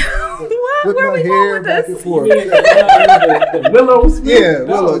goes? What? Whip Where my we hair going with back this? and forth. The Willow Smith. Yeah, That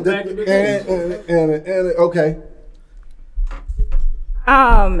Willow. was back in the day. Okay.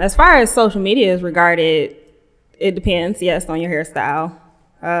 As far as social media is regarded, it depends, yes, on your hairstyle.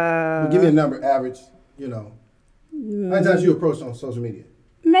 Well, give me a number, average, How many times you approach on social media?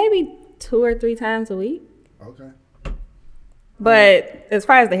 Maybe 2 or 3 times a week. Okay. But as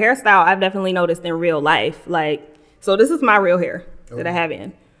far as the hairstyle, I've definitely noticed in real life. So this is my real hair that I have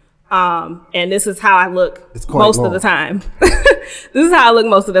in. And this is how I look It's quite most long. of the time. This is how I look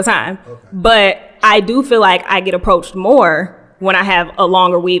most of the time. Okay. But I do feel like I get approached more when I have a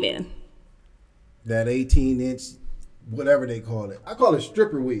longer weave in. That 18-inch, whatever they call it. I call it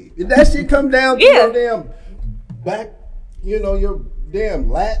stripper weave. If that shit come down to Yeah. your damn back, your damn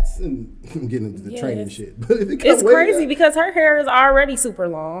lats, and I'm getting into the training Yes. shit. But if it come It's way crazy down- because her hair is already super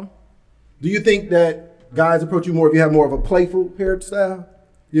long. Do you think that guys approach you more if you have more of a playful hairstyle?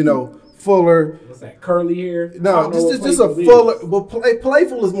 Fuller. What's that, curly hair? I No, don't know just what a playful is. fuller. Well,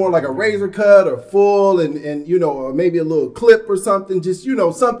 playful is more like a razor cut or full, and or maybe a little clip or something. Just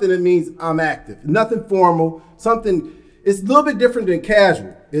something that means I'm active. Nothing formal. Something. It's a little bit different than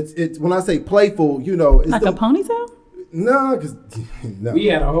casual. It's when I say playful, it's Like a ponytail? No, because no. We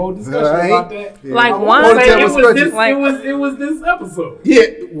had a whole discussion about that. Yeah. Like I one wanna say Ponytail it was was scratchy. this. It was this episode. Yeah,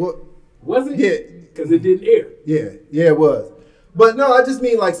 well, Was it? yeah, Because it didn't air. yeah, it was. But no, I just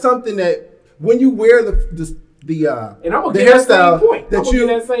mean like something that when you wear the And I'm gonna the get that hairstyle same point. that I'm gonna you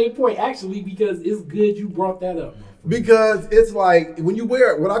get that same point actually because it's good you brought that up. because it's like when you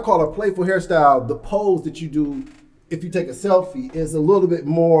wear what I call a playful hairstyle, the pose that you do if you take a selfie is a little bit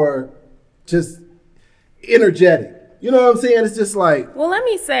more just energetic. You know what I'm saying? It's just like Well, let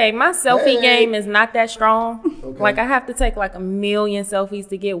me say, my selfie Hey. game is not that strong. Okay. Like, I have to take like 1,000,000 selfies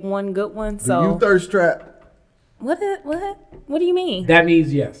to get one good one. do So, you thirst trap. what do you mean? That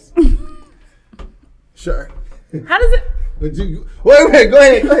means yes. Sure. How does it? Would you, wait, go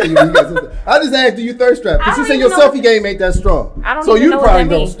ahead. You got something. I just asked, do you thirst trap? I Because you don't say your even know- selfie game ain't that strong. I don't so even you know what probably that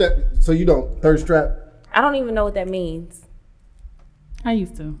don't means. step. So you don't thirst trap. I don't even know what that means. I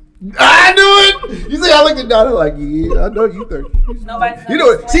used to. I knew it. You see, I looked at Donna like, yeah, I know you thirsty. Nobody's You know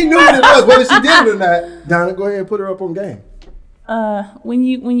what? She knew what it was, whether she did it or not. Donna, go ahead and put her up on game. When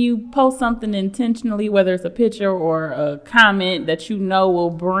you post something intentionally, whether it's a picture or a comment that you know will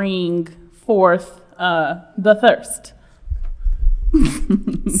bring forth the thirst.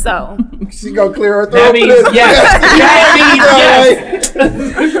 So, She gonna clear her throat. That for means this. yes. That means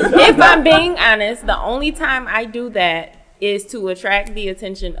yes. if I'm being honest, the only time I do that is to attract the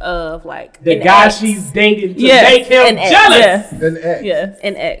attention of like The an guy ex. she's dating to Yes. make him An ex. jealous. Yes. An X. Yes.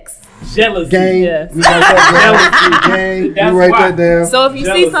 An ex. Jealousy. Game. Yes. You write that down. Game. That's You write why. that down. So if you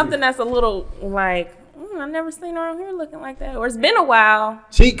Jealousy. see something that's a little like, I never seen her on here looking like that, or it's been a while,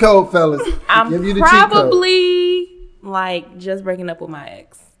 Cheat code, fellas. I'm Give you the cheat code. probably like just breaking up with my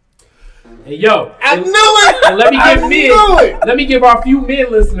ex. And yo, I and- knew it. And let me I give knew it. let me give our few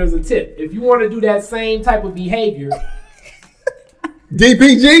men listeners a tip. If you want to do that same type of behavior,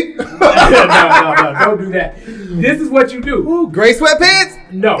 DPG. no, don't do that. This is what you do. Ooh, gray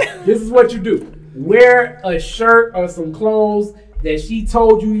sweatpants. No, this is what you do. Wear a shirt or some clothes that she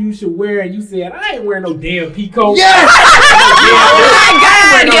told you should wear, and you said, I ain't wearing no damn peacoat. Yes.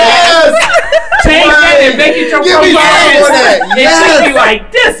 Yes. Change that and make it your Give me profile some picture. of that. And Yes. she'll be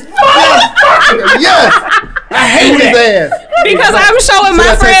like, this motherfucker. Yes. I hate his ass. Because I'm showing my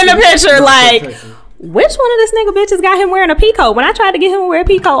I text friend a you? picture like, Text you. which one of this nigga bitches got him wearing a peacoat? When I tried to get him to wear a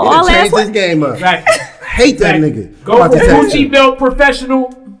peacoat all Change last this week. game up. Exactly. Hate that nigga. Go I'm from about to text Gucci him. belt professional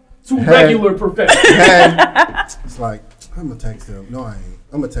to Hey. regular professional. Hey. It's like, I'm gonna text him. No, I ain't.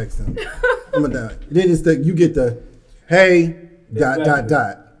 I'm gonna text him. I'm gonna die. Then it's the, you get the, hey, dot.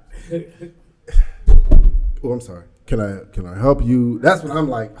 Oh, I'm sorry. Can I help you? That's what I'm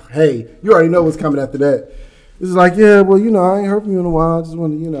like. Hey, you already know what's coming after that. It's like, yeah, well, I ain't heard from you in a while. I just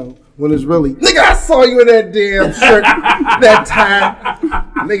want to, when it's really, nigga, I saw you in that damn shirt, that tie,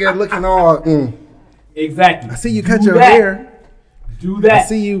 nigga, looking all. Exactly. I see you cut Do your that. hair. Do I that.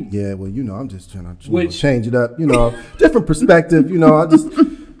 see you. Yeah, well, I'm just trying to Which- change it up. Different perspective. I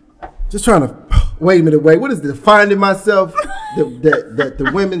just trying to. Wait a minute. Wait. What is the finding myself that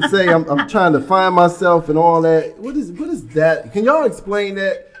the women say? I'm trying to find myself and all that. What is that? Can y'all explain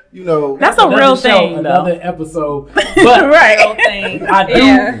that? That's a Another real show, thing, another though. episode. But Right.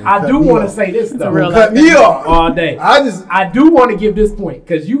 I do want to say this though. real cut me off all day. I I do want to give this point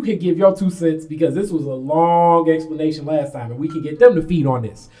because you can give your 2 cents because this was a long explanation last time and we can get them to feed on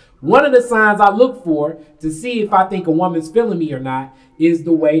this. One of the signs I look for to see if I think a woman's feeling me or not is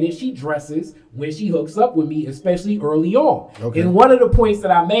the way that she dresses when she hooks up with me, especially early on. Okay. And one of the points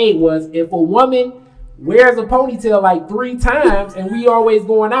that I made was if a woman wears a ponytail like 3 times and we always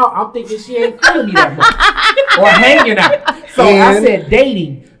going out, I'm thinking she ain't feeling me that much or hanging out. So I And- said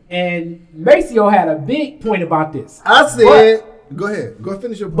dating. And Maceo had a big point about this. I said, go ahead. Go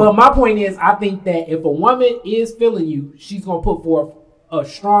finish your point. But my point is, I think that if a woman is feeling you, she's going to put forth a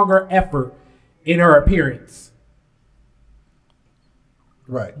stronger effort in her appearance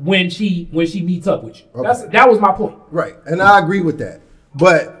right. when she meets up with you. Okay. That was my point. Right. And I agree with that.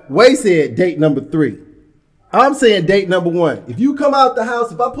 But Way said date number 3. I'm saying date number 1. If you come out the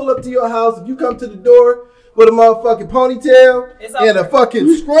house, if I pull up to your house, if you come to the door with a motherfucking ponytail and a fucking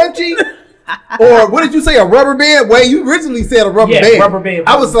scrunchie, or what did you say, a rubber band? Way, you originally said a rubber band. Rubber band.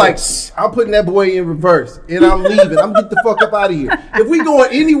 I was like, shh, I'm putting that boy in reverse and I'm leaving. I'm getting the fuck up out of here. If we going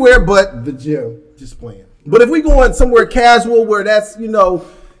anywhere but the gym, just playing. But if we going somewhere casual where that's,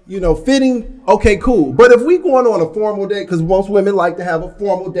 fitting, okay, cool. But if we going on a formal date, because most women like to have a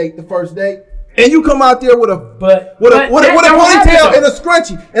formal date the first date, and you come out there with a But with a that don't ponytail happen, and a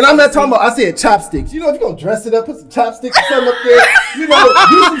scrunchie, and I'm not talking about. I said chopsticks. If you're gonna dress it up, put some chopsticks or something up there. Do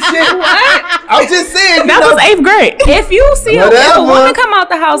some shit. I'm just saying. That was 8th grade. If you see if a Whatever. woman come out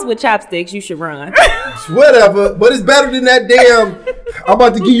the house with chopsticks, you should run. Whatever, but it's better than that damn. I'm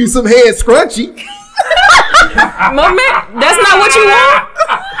about to give you some head scrunchy. That's not what you want.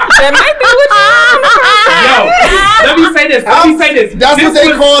 That might be what you want. Yo, let me say this. Let me say this. That's This what they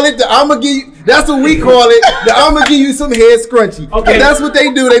was- call it. I'm gonna give you. That's what we call it. I'm gonna give you some head scrunchy. Okay. And that's what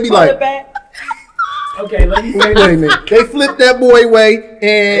they do. They be like, Okay, let me say wait a this. minute. They flip that boy away,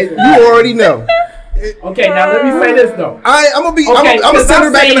 and you already know. Okay, now let me say this though. I'm gonna be. I'm Okay, gonna 'cause send her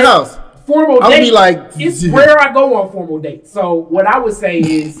I'm back in the saying house. Formal I'm gonna date. be like, it's yeah. rare I go on formal dates. So what I would say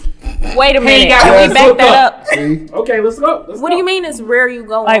is, Wait a minute. guys, Can let's we back hook that up. up? See? okay, let's go. Let's What go. do you mean it's rare you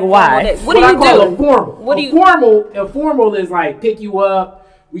go Like on why? formal dates? What What do I you call do? a formal. What do you A formal is like pick you up.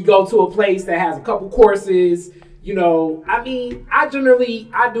 We go to a place that has a couple courses. You know, I mean, I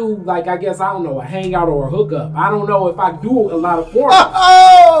do like, I guess, I don't know, a hangout or a hookup. I don't know if I do a lot of formals.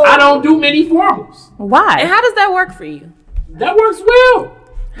 Oh, I don't do many formals. Why? And how does that work for you? That works well.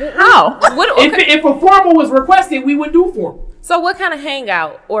 How? What, okay. If a formal was requested, we would do formal. So what kind of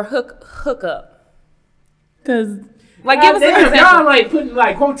hangout or hookup? Because Like give us an Y'all example. like putting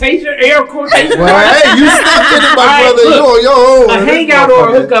like air quotation. well, hey, you stepped in it, my All right, brother. look, You on your own. A This hangout or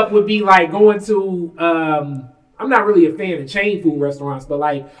a motherfucker. hookup would be like going to I'm not really a fan of chain food restaurants, but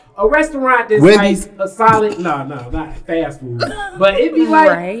like a restaurant that's Wendy's? like a solid no, not fast food. But it'd be like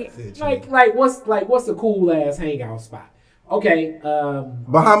Right. what's a cool ass hangout spot? Okay,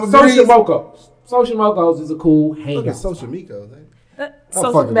 Bahama Social Breeze. Mocos. Social Mocos is a cool Look hangout. at Social Micos.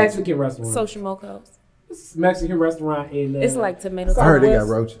 So fuck it. Mexican restaurant. social mocos. It's a Mexican restaurant in It's like tomato I heard they got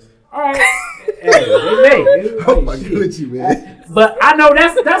Southwest. roaches. All right. Hey, Oh my shit. Gucci, man. But I know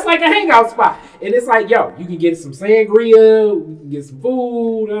that's like a hangout spot, and it's like, yo, you can get some sangria, you can get some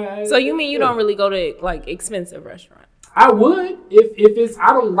food. So you mean you don't really go to like expensive restaurants? I would if it's. I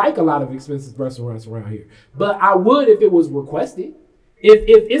don't like a lot of expensive restaurants around here, but I would if it was requested. If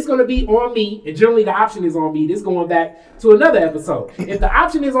it's gonna be on me, and generally the option is on me. This going back to another episode. If the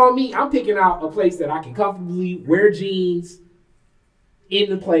option is on me, I'm picking out a place that I can comfortably wear jeans in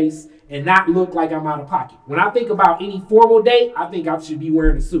the place and not look like I'm out of pocket. When I think about any formal date, I think I should be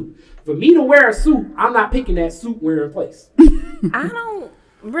wearing a suit. For me to wear a suit, I'm not picking that suit wearing place. I don't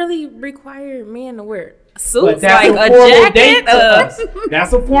really require men to wear But suits that's like a a formal date jacket. to us.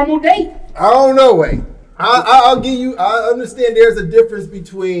 That's a formal date. I don't know, wait. I'll give you. I understand there's a difference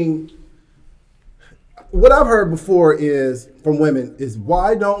between what I've heard before is from women is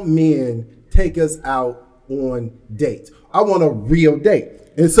why don't men take us out on dates? I want a real date.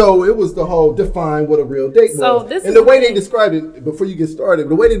 And so it was the whole define what a real date So was. this And is the way the they described it before you get started,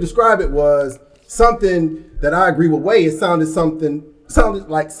 the way they described it was something that I agree with Way. It sounded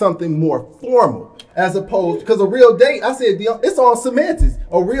like something more formal as opposed because a real date. I said it's all semantics.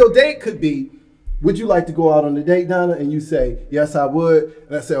 A real date could be, would you like to go out on a date, Donna? And you say, yes, I would.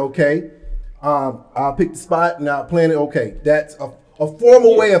 And I say, okay. I'll pick the spot and I'll plan it. Okay, that's a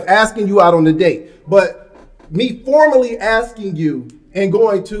formal way of asking you out on the date. But me formally asking you and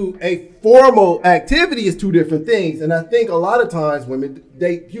going to a formal activity is two different things. And I think a lot of times women,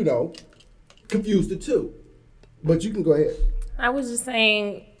 they, confuse the two. But you can go ahead. I was just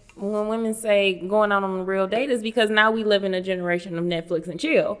saying when women say going out on a real date is because now we live in a generation of Netflix and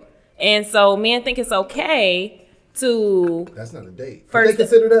chill. And so men think it's okay to That's not a date. First- They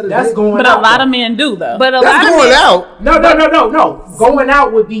consider that a That's date? going But out. a lot of men do though. but a That's lot going of men, out. No. Going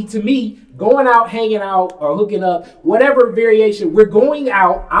out would be, to me, going out, hanging out, or hooking up, whatever variation. We're going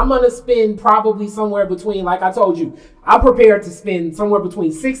out. I'm going to spend probably somewhere between, like I told you, I'm prepared to spend somewhere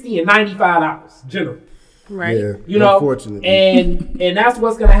between $60 and $95 generally. right? Yeah, You know, unfortunately. and that's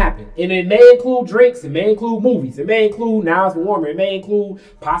what's gonna happen. And it may include drinks, it may include movies, it may include, now it's warmer, it may include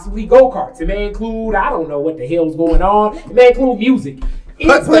possibly go-karts, it may include, I don't know what the hell's going on, it may include music.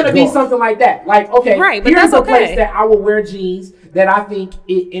 It's gonna be something like that. Like, okay, Right, but here's that's a place okay. that I will wear jeans that I think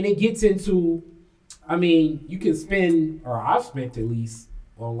it gets into, I mean, you can spend, or I've spent at least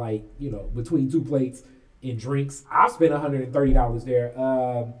on like, between two plates in drinks. I've spent $130 there.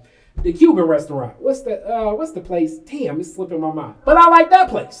 The Cuban restaurant. What's the place? Damn, it's slipping my mind. But I like that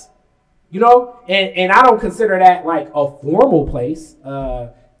place. And I don't consider that like a formal place.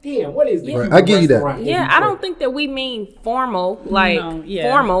 Damn, what is the Cuban I give you that. restaurant in Yeah, I Detroit? don't think that we mean formal, like No,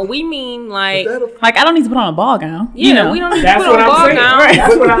 yeah. formal. We mean like, Is that a- Like I don't need to put on a ball gown. yeah, we don't need to That's put what on I'm ball saying. gown. Right.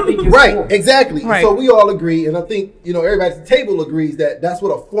 That's what I think is Right, formal. exactly. Right. So we all agree, and I think everybody at the table agrees that that's what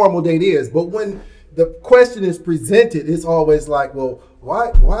a formal date is. But when the question is presented, it's always like, well,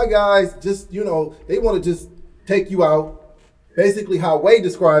 why guys just they want to just take you out basically how Wade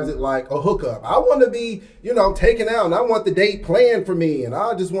describes it, like a hookup. I want to be, taken out, and I want the date planned for me, and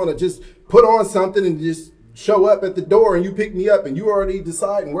I just want to just put on something and just show up at the door, and you pick me up, and you already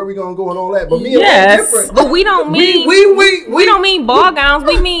deciding where we gonna go and all that. But me and Wade different. But we don't mean we don't mean ball gowns.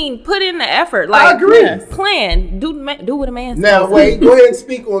 We mean put in the effort. Like, I agree. Plan. Do what a man's now. Wade, go ahead and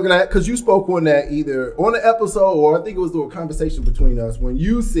speak on that, because you spoke on that either on the episode or I think it was through a conversation between us when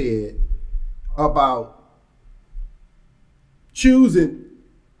you said about choosing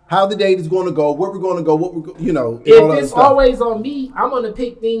how the date is going to go, where we're going to go, If it's always on me, I'm going to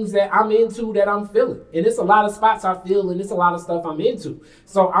pick things that I'm into, that I'm feeling. And it's a lot of spots I feel, and it's a lot of stuff I'm into.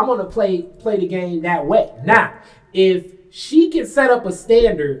 So I'm going to play the game that way. Now, if she can set up a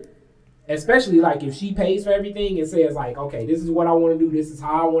standard, especially like if she pays for everything and says like, okay, this is what I want to do, this is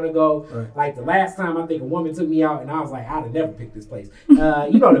how I want to go. Right. Like the last time I think a woman took me out and I was like, I'd have never picked this place.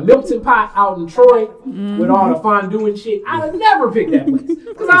 The Milton Pot out in Troy with all the fondue and shit, I'd have never picked that place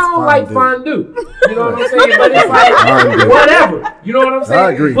because I don't like fondue. You know what I'm saying? But it's like whatever. You know what I'm saying?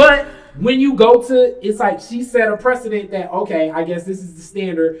 I agree. But when you go to, it's like she set a precedent that, okay, I guess this is the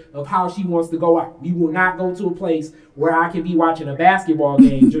standard of how she wants to go out. We will not go to a place where I can be watching a basketball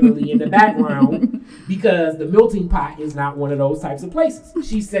game generally in the background because the Melting Pot is not one of those types of places.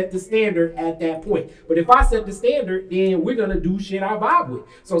 She set the standard at that point. But if I set the standard, then we're going to do shit I vibe with.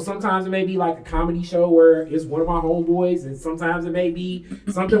 So sometimes it may be like a comedy show where it's one of my homeboys, and sometimes it may be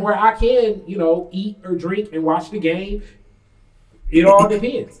something where I can, eat or drink and watch the game. It all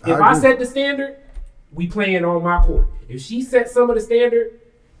depends. If I set the standard, we playing on my court. If she sets some of the standard,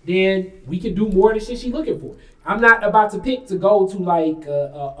 then we can do more of the shit she's looking for. I'm not about to pick to go to like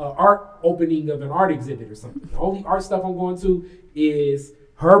a art opening of an art exhibit or something. The only art stuff I'm going to is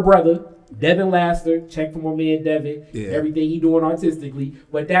her brother, Devin Laster. Check for my man Devin. Yeah. Everything he doing artistically.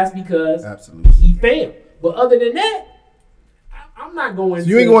 But that's because he failed. But other than that, I'm not going. So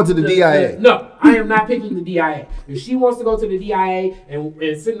you ain't going to the DIA? No, I am not picking the DIA. If she wants to go to the DIA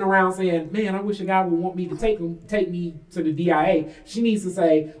and sitting around saying, "Man, I wish a guy would want me to take me to the DIA," she needs to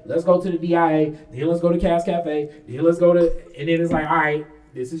say, "Let's go to the DIA. Then let's go to Cass Cafe. Then let's go to," and then it's like, "All right,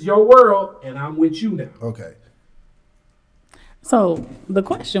 this is your world, and I'm with you now." Okay. So the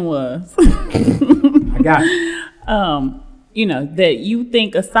question was, I got it. That you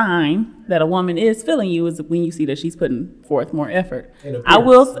think a sign that a woman is feeling you is when you see that she's putting forth more effort. I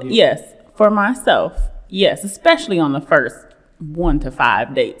will, yes, for myself, yes, especially on the first 1 to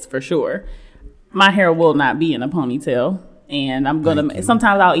 5 dates for sure. My hair will not be in a ponytail. And I'm gonna.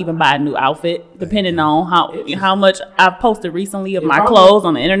 Sometimes I'll even buy a new outfit, depending on how much I've posted recently of my clothes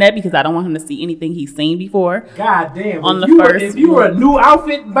on the internet because I don't want him to see anything he's seen before. God damn! If you were a new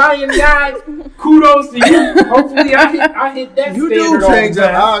outfit buying guy, kudos to you. Hopefully, I hit that. You do change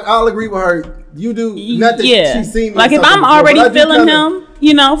that. I'll agree with her. You do. Not that she's seen me. Like if I'm already feeling him,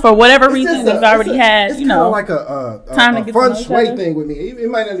 for whatever reason we've already had, it's kind of like a feng shui thing with me. It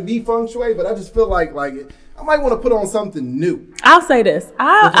might not be feng shui, but I just feel like I might want to put on something new. I'll say this.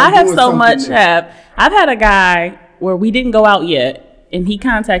 I have so much I've had a guy where we didn't go out yet, and he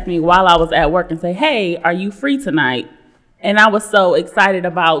contacted me while I was at work and say, "Hey, are you free tonight?" And I was so excited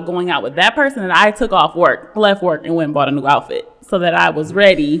about going out with that person that I took off work, left work, and went and bought a new outfit so that I was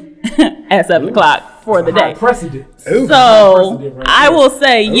ready at 7 o'clock for the day. Precedent. So I will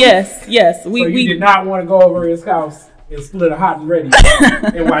say yes. We did not want to go over his house and split a hot and ready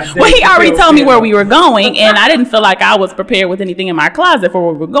and watch. Well, he already told me where we were going, and I didn't feel like I was prepared with anything in my closet for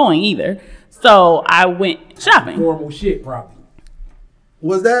where we were going either. So I went shopping. Normal shit, probably.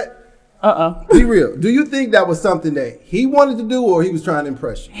 Was that? Be real. Do you think that was something that he wanted to do, or he was trying to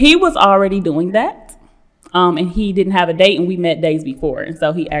impress you? He was already doing that, and he didn't have a date, and we met days before, and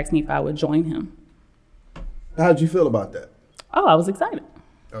so he asked me if I would join him. How did you feel about that? Oh, I was excited.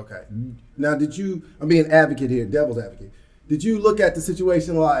 Okay. Now, I'm being an advocate here, devil's advocate. Did you look at the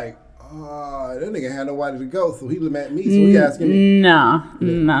situation like, that nigga had nowhere to go, so he looked at me, so he asking me? No.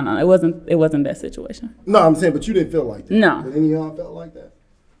 It wasn't that situation. No, I'm saying, but you didn't feel like that. No. Did any of y'all felt like that?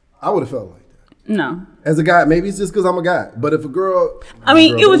 I would have felt like that. No. As a guy, maybe it's just because I'm a guy, but if a girl...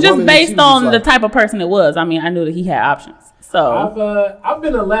 it was just based on the type of person it was. I mean, I knew that he had options. So I've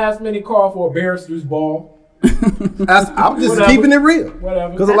been a last minute call for a barrister's ball. I'm just keeping it real.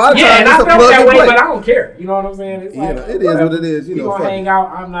 Whatever. Because a lot of times it's a plug and play. But I don't care. You know what I'm saying? It's like, it is what it is. You gonna hang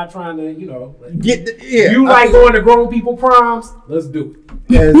out. I'm not trying to, You like going to grown people proms? Let's do it.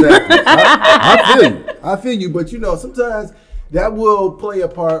 Yeah, exactly. I feel you. But sometimes that will play a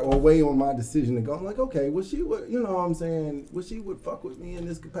part or weigh on my decision to go. I'm like, okay, you know what I'm saying? She would fuck with me in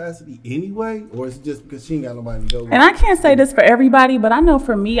this capacity anyway? Or is it just because she ain't got nobody to go with? And I can't say this for everybody, but I know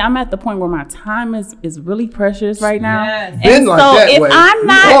for me, I'm at the point where my time is really precious right now. Yes. And Been like so that if way. I'm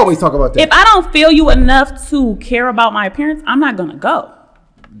not, You always talk about that. If I don't feel you enough to care about my appearance, I'm not gonna go.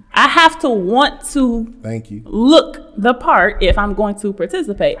 I have to want to Thank you. look the part if I'm going to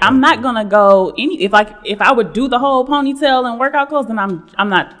participate. I'm not gonna go if I would do the whole ponytail and workout clothes, then I'm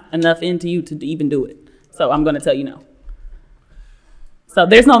not enough into you to even do it. So I'm gonna tell you no. So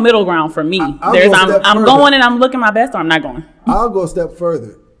there's no middle ground for me. I'll go a step I'm further. going and I'm looking my best, or I'm not going. I'll go a step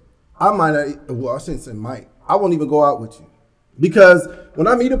further. I might not, well, I shouldn't say might. I won't even go out with you. Because when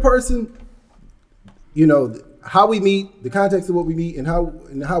I meet a person, you know, how we meet, the context of what we meet, and how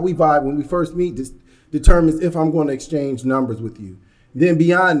we vibe when we first meet determines if I'm going to exchange numbers with you. Then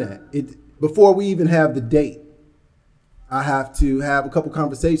beyond that, before we even have the date, I have to have a couple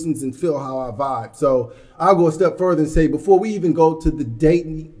conversations and feel how I vibe. So I'll go a step further and say, before we even go to the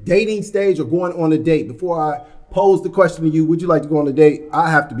dating stage or going on a date, before I pose the question to you, would you like to go on a date? I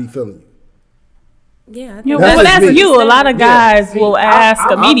have to be feeling you. Yeah, That's me. you. A lot of guys See, will ask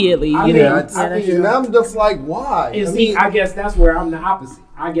immediately. I you think- know. And I'm just like, why? And I guess that's where I'm the opposite.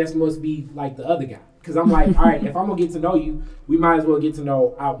 I guess must be like the other guy. Because I'm like, all right, if I'm going to get to know you, we might as well get to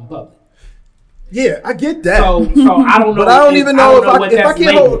know out in public. Yeah, I get that. So I don't know. But I don't even know if I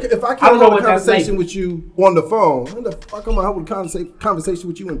can't hold a what that's conversation labeled. with you on the phone. How the fuck am I having a conversation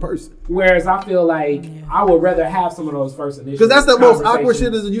with you in person? Whereas I feel like I would rather have some of those first initial Because that's the most awkward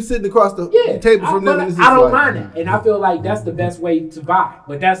conversations. shit is you sitting across the Yeah, table from them. but And it's I just don't like, mind that, and I feel like that's the best way to vibe.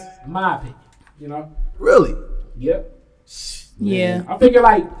 But that's my opinion. You know? Really? Yep. Yeah. I figure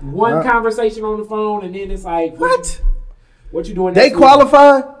like one conversation on the phone, and then it's like, What? What you doing? They next week?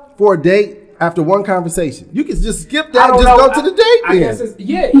 qualify for a date after one conversation. You can just skip I that and don't just know. go to the date I guess then. it's,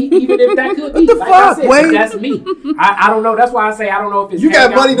 even if that could be. What the like fuck, I said, Wade? that's me. I don't know. That's why I say I don't know if it's You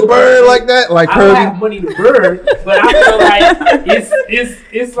got hang out money to with burn me. like that? Like I don't Kirby? have money to burn, but I feel like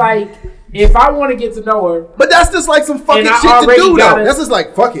it's like if I want to get to know her, But that's just like some fucking And I shit to already do, gotta- though. That's just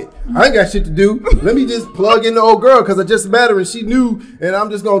like, fuck it. I ain't got shit to do. Let me just plug in the old girl because I just met her and she knew, and I'm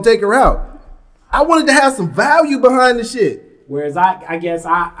just going to take her out. I wanted to have some value behind the shit. whereas I guess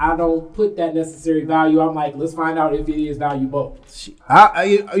I don't put that necessary value. I'm like, let's find out if it is valuable.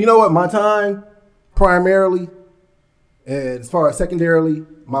 You know what? My time, primarily, and as far as secondarily,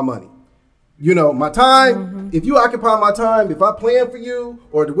 my money. You know, my time, if you occupy my time, if I plan for you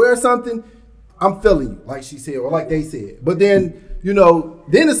or to wear something, I'm feeling you, like she said, or like they said. But then, you know,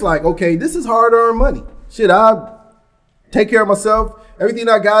 then it's like, okay, this is hard-earned money. Shit, I take care of myself. Everything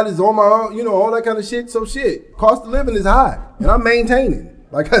I got is on my own, you know, all that kind of shit. So shit, cost of living is high, and I'm maintaining.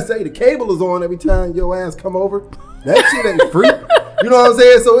 Like I say, the cable is on every time your ass come over. That shit ain't free. You know what I'm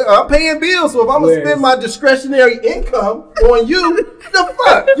saying? So I'm paying bills. So if I'm gonna spend my discretionary income on you, the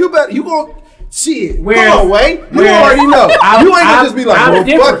fuck? You gonna shit. Come on, Wade. You already know. You ain't gonna just be like, well,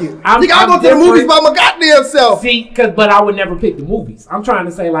 fuck it. Nigga, I go to the movies by my goddamn self. See, but I would never pick the movies. I'm trying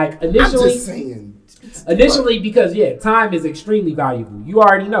to say like initially. I'm just saying. Initially, because time is extremely valuable. You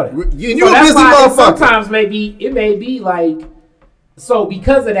already know that. You a that's busy why motherfucker. Sometimes it may be like, so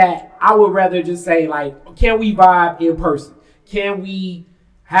because of that, I would rather just say like, can we vibe in person? Can we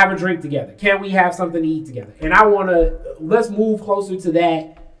have a drink together? Can we have something to eat together? And let's move closer to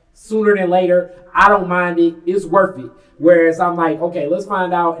that sooner than later. I don't mind it. It's worth it. Whereas I'm like, okay, let's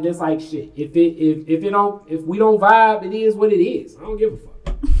find out. And it's like, shit, if we don't vibe, it is what it is. I don't give a fuck.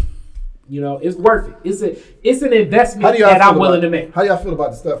 You know, it's worth it. It's an investment that I'm willing to make. How y'all feel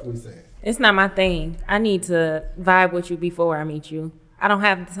about the stuff we saying? It's not my thing. I need to vibe with you before I meet you. I don't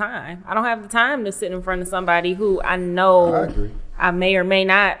have the time. I don't have the time to sit in front of somebody who I know I agree. I may or may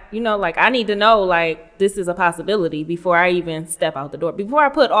not, like I need to know like this is a possibility before I even step out the door. Before I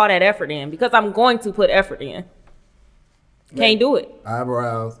put all that effort in, because I'm going to put effort in. Can't do it.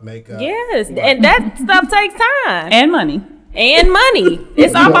 Eyebrows, makeup. Yes, and that stuff takes time. And money. And money.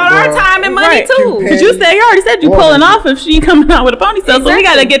 It's all about our time and money Right. too. Because you already said you pulling off if she coming out with a ponytail, so we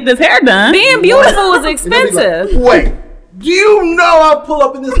got to get this hair done. Being beautiful is expensive. Wait, do you know I pull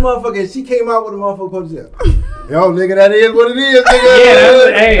up in this motherfucker and she came out with a motherfucker ponytail? Yo, nigga, that is what it is,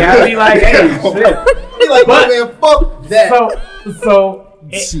 nigga. Yeah, I'd be like, hey, shit. Be like, man, fuck that. So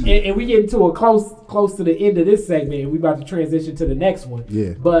and we get into a close to the end of this segment, and we about to transition to the next one.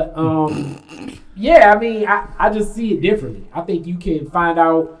 Yeah. But yeah, I mean, I just see it differently. I think you can find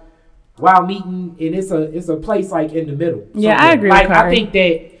out while meeting, and it's a place like in the middle. Yeah, somewhere. I agree Like with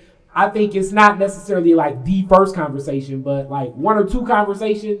Kari. I think it's not necessarily like the first conversation, but like one or two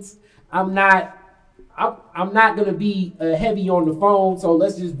conversations, I'm not I'm not gonna be heavy on the phone, so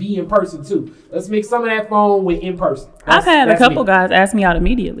let's just be in person too. Let's mix some of that phone with in person. I've had a couple guys ask me out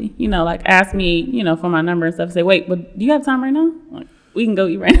immediately. You know, like ask me, for my number and stuff. Say, wait, but do you have time right now? Like, we can go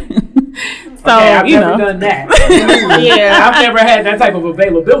eat right now. So I've never done that. Yeah, I've never had that type of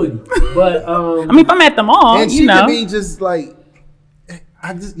availability. But I mean, if I'm at the mall, and she could be just like,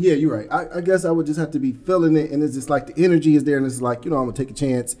 you're right. I guess I would just have to be feeling it, and it's just like the energy is there, and it's like, I'm gonna take a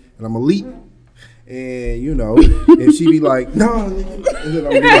chance and I'm gonna leap. And if she be like, no, and then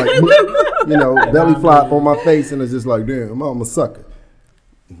I'm be like, belly flop on my face, and it's just like, damn, I'm a sucker.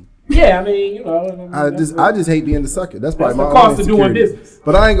 Yeah, I mean, I just hate being the sucker. That's probably my cost of doing business.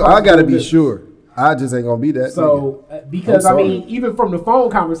 But I gotta be sure. I just ain't gonna be that. So because I mean, even from the phone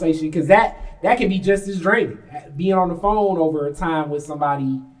conversation, because that can be just as draining. Being on the phone over a time with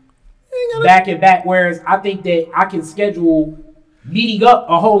somebody back and back. Whereas I think that I can schedule meeting up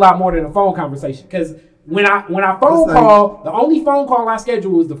a whole lot more than a phone conversation. Because when I phone call, the only phone call I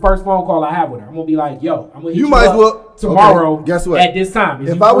schedule is the first phone call I have with her. I'm gonna be like, yo, I'm gonna hit you up tomorrow. Okay, guess what? At this time.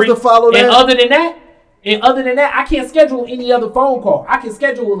 If I was to follow that, and other than that, I can't schedule any other phone call. I can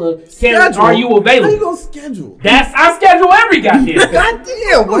schedule are you available? How you gonna schedule? I schedule every goddamn.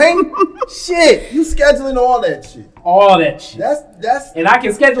 Goddamn, Wayne. Shit, you scheduling all that shit. All that shit. That's and I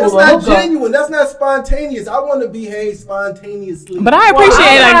can schedule. That's not genuine. That's not spontaneous. I want to behave spontaneously. But I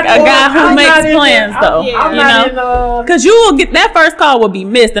appreciate a guy who makes plans, though. Because you will get that first call will be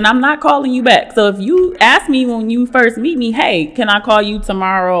missed, and I'm not calling you back. So if you ask me when you first meet me, hey, can I call you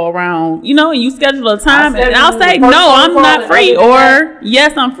tomorrow around? And you schedule a time, and I'll say no, I'm not free, or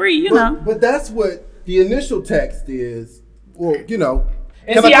yes, I'm free. But that's what the initial text is. Well,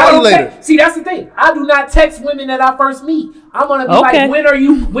 And see, see, that's the thing. I do not text women that I first meet. I'm gonna be like,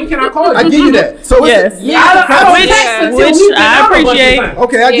 when can I call you? I give you that. So yes, I don't text until which I appreciate.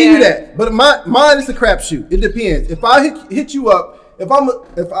 Okay, I give you that. But mine is a crapshoot. It depends. If I hit you up, if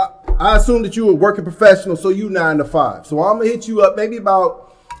I assume that you're a working professional, so you 9 to 5. So I'm gonna hit you up maybe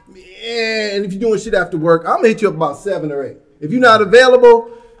about, and if you're doing shit after work, I'm gonna hit you up about 7 or 8. If you're not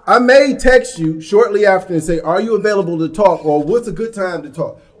available, I may text you shortly after and say, are you available to talk, or what's a good time to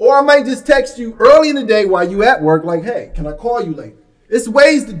talk? Or I might just text you early in the day while you at work, like, hey, can I call you later? It's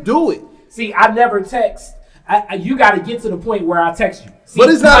ways to do it. See, I never text. You got to get to the point where I text you. See, but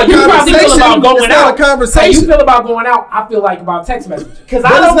it's not a conversation. It's not a conversation. How you feel about going out, I feel like about text messaging. Because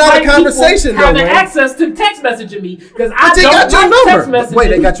I don't not like a conversation, people having access to text messaging me. Because I don't like text messaging. Wait,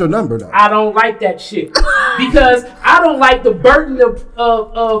 they got your number, though. I don't like that shit. Because I don't like the burden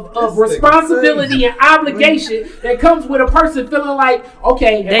of responsibility and obligation that comes with a person feeling like,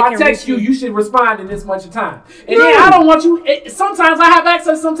 okay, if I text you, you should respond in this much time. And then I don't want you. Sometimes I have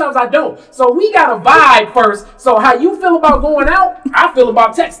access, sometimes I don't. So we got to vibe first. So how you feel about going out, I feel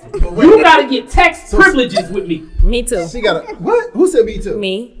about texting. You got to get text privileges with me. Me too. She got to, what? Who said me too?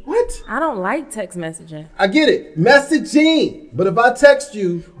 Me. What? I don't like text messaging. I get it. Messaging. But if I text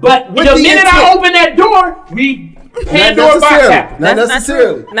you. But the minute I open that door, we Pandora box happen. Not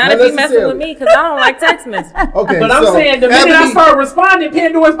necessarily. Not if you messing with me, because I don't like text messaging. Okay, but I'm saying the minute I start responding,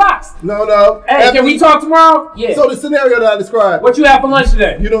 Pandora's box. No. Hey, can we talk tomorrow? Yeah. So the scenario that I described. What you have for lunch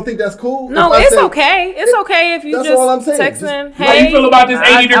today? You don't think that's cool? No, it's okay. It's okay if you just texting. Hey, how you feel about this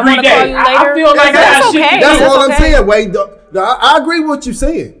 80-degree day? I feel like that's okay. That's all I'm saying, Wade. I agree with what you're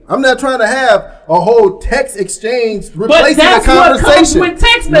saying. I'm not trying to have a whole text exchange replacing a conversation. But that's what comes with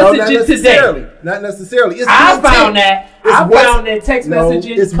text messaging today. Not necessarily. I found that text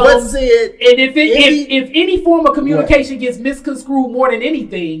messaging is what's said. And if any form of communication gets misconstrued more than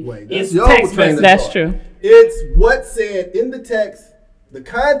anything, it's text messaging. That's true. It's what's said in the text, the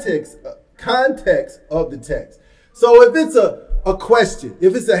context of the text. So if it's a question,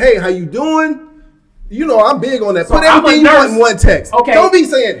 if it's a hey, how you doing? I'm big on that. So put everything you want in one text. Okay. Don't be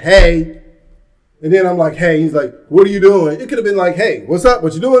saying, hey. And then I'm like, hey. He's like, what are you doing? It could have been like, hey, what's up?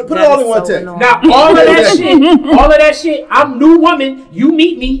 What you doing? Put it all in one text. Now, all of that shit, I'm new woman. You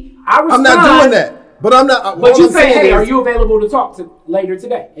meet me. I respond. I'm not doing that. But I'm not. But you say, hey, are you available to talk later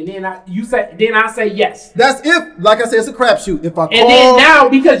today? And then I say yes. That's if, like I said, it's a crapshoot. If I call. And then now,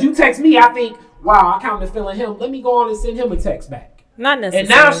 because you text me, I think, wow, I kind of feeling him. Let me go on and send him a text back. Not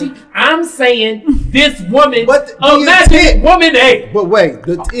necessarily. And now I'm saying this woman, but imagine woman A. But wait,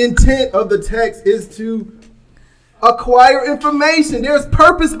 the intent of the text is to acquire information. There's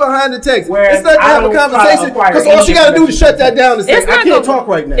purpose behind the text. It's not to have a conversation, because all she got to do is shut that down and say, I can't talk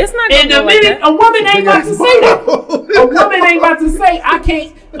right now. It's not. And the minute a woman ain't about to say that. A woman ain't about to say I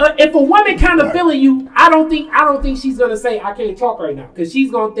can't. If a woman kind of feeling you, I don't think she's gonna say I can't talk right now, because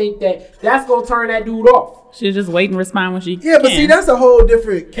she's gonna think that's gonna turn that dude off. She'll just wait and respond when she Yeah, but see, that's a whole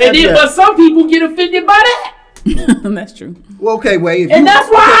different. But some people get offended by that. That's true. Well, okay, wait. That's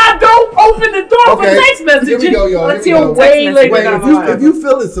why I don't open the door for text messages until way later. If you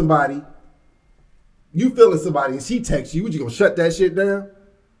feeling somebody, and she texts you, you gonna shut that shit down?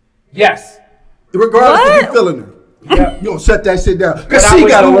 Yes. Regardless if you feeling her. Yeah. You gonna shut that shit down. Because she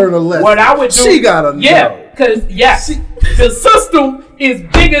gotta learn a lesson. What I would do. She gotta know. Yeah, because the system is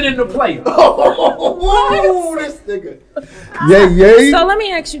bigger than the player. Oh, this nigga. Yeah. So let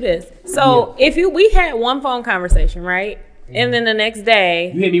me ask you this. So if we had one phone conversation, right? And then the next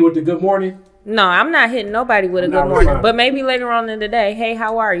day. You hit me with the good morning? No, I'm not hitting nobody with a good morning. But maybe later on in the day, hey,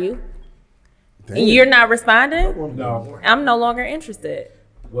 how are you? Damn. You're not responding? No. I'm no longer interested.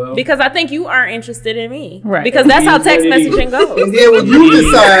 Well, because I think you aren't interested in me. Right. Because that's how text messaging goes. And then when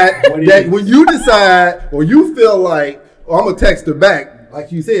you decide or you feel like, oh, I'm going to text her back, like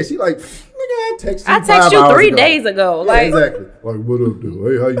you said, she like, I text you 3 days ago. Yeah, exactly. Like, what up, dude?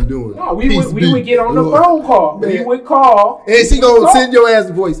 Hey, how you doing? No, we would get on the phone call. Man. We would call. And she going to send your ass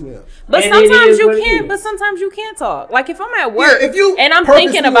a voicemail. But sometimes you can't. But sometimes you can't talk. Like if I'm at work and I'm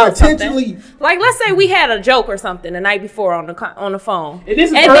thinking about something. Like let's say we had a joke or something the night before on the phone. And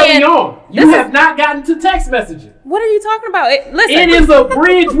this is early on. You have not gotten to text messaging. What are you talking about? Listen. It is a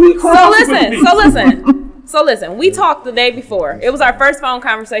bridge we cross. So listen. We talked the day before. It was our first phone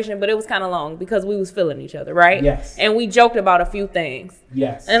conversation, but it was kind of long because we was feeling each other, right? Yes. And we joked about a few things.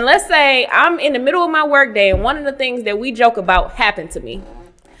 Yes. And let's say I'm in the middle of my work day, and one of the things that we joke about happened to me.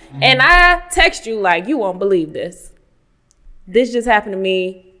 And I text you like, you won't believe this. This just happened to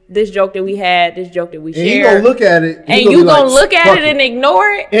me. This joke that we had, this joke that we shared. And you gonna look at it. And you gonna look at it and ignore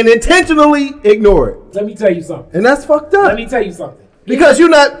it. And intentionally ignore it. Let me tell you something. And that's fucked up. Let me tell you something. Because you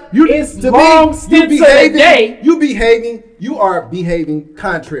are behaving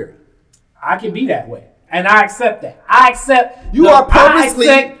contrary. I can be that way. And I accept that. I accept. You are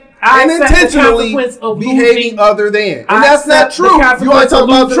purposely and intentionally behaving other than. And that's not true. You always talk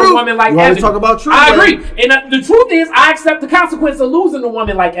about truth. You always talk about truth. I agree. And the truth is, I accept the consequence of losing a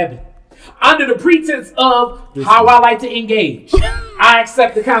woman like Evan. Under the pretense of how I like to engage. I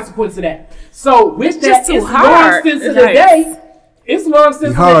accept the consequence of that. So with that, it's long since of the day. It's long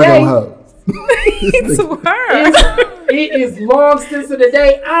since of the day. It's too hard. It is long since of the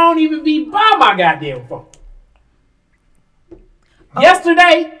day. I don't even be by my goddamn phone.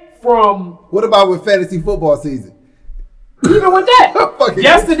 Yesterday, what about with fantasy football season? Even with that,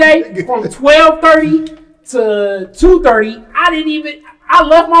 yesterday from 12:30 to 2:30, I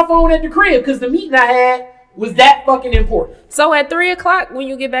left my phone at the crib because the meeting I had was that fucking important. So at 3:00, when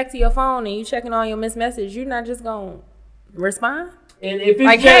you get back to your phone and you checking all your missed messages, you're not just gonna respond? And if it's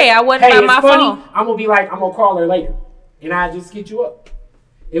like, hey, I wasn't by my phone, I'm gonna be like, I'm gonna call her later, and I just get you up.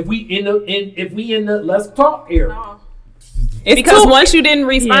 If we in the let's talk era. No. Because once you didn't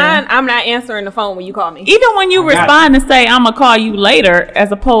respond, I'm not answering the phone when you call me. Even when you respond and say, I'm going to call you later,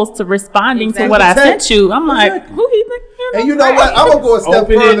 as opposed to responding to what I sent you, I'm like, who he think? And you know what? I'm going to go a step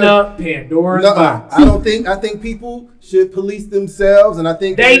further. Up Pandora's box. I think people should police themselves, and I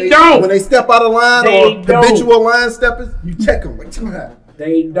think don't. When they step out of line or habitual line steppers, you check them. Like,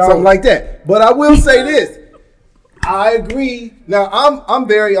 they don't. Something like that. But I will say this. I agree. Now,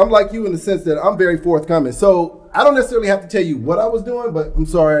 I'm like you in the sense that I'm very forthcoming. So, I don't necessarily have to tell you what I was doing, but I'm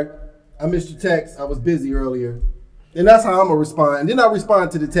sorry. I missed your text. I was busy earlier. And that's how I'm going to respond. And then I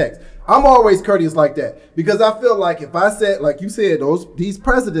respond to the text. I'm always courteous like that because I feel like if I said, like you said, these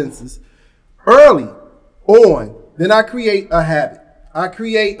precedences early on, then I create a habit. I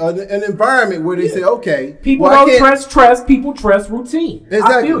create an environment where they say, okay. People don't trust. People trust routine.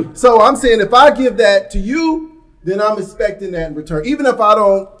 Exactly. So I'm saying if I give that to you, then I'm expecting that in return. Even if I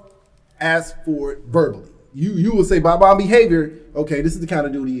don't ask for it verbally. You will say by my behavior, okay, this is the kind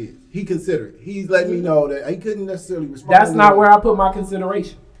of dude he is. He considered it. He's letting me know that he couldn't necessarily respond. That's not where I put my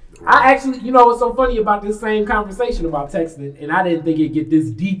consideration. I actually, what's so funny about this same conversation about texting, and I didn't think it'd get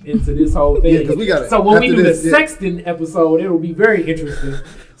this deep into this whole thing. Yeah, we got it. So when we do the sexting episode, it'll be very interesting.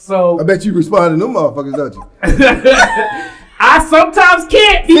 So I bet you respond to them motherfuckers, don't you? I sometimes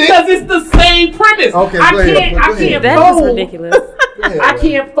can't because it's the same premise. Okay, I can't That's just ridiculous. I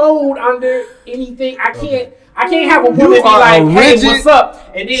can't fold under anything. I can't have a woman be like, hey, what's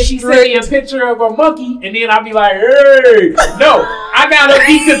up? And then she send me a picture of a monkey, and then I'll be like, hey. No, I gotta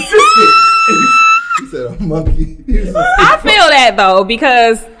be consistent. He said a monkey. I feel that though,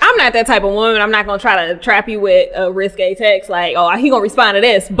 because I'm not that type of woman. I'm not gonna try to trap you with a risque text like, oh, he gonna respond to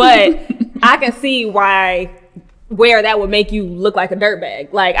this. But I can see why where that would make you look like a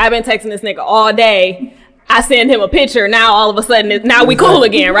dirtbag. Like, I've been texting this nigga all day. I send him a picture. Now all of a sudden, now we cool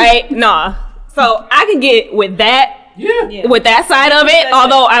again, right? Nah. So I can get with that. Yeah. With that side of it,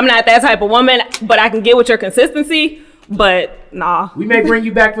 although I'm not that type of woman, but I can get with your consistency. But nah. We may bring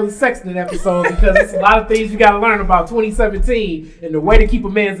you back for the sexting episode because it's a lot of things you got to learn about 2017 and the way to keep a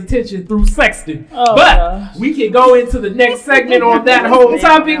man's attention through sexting. Oh, but gosh. we can go into the next segment on that whole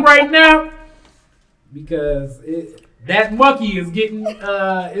topic right now because that monkey is getting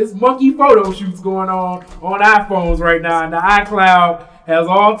it's monkey photo shoots going on iPhones right now, and the iCloud has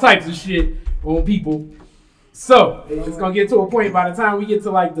all types of shit on people. So it's gonna get to a point by the time we get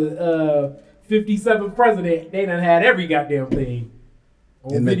to like the 57th president, they done had every goddamn thing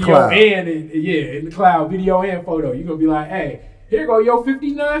on in video the cloud. and in the cloud, video and photo. You're gonna be like, hey, here go your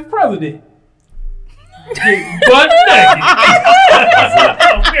 59th president. Butt naked.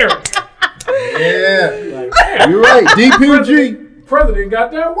 Yeah. Like, You're right. DPG. President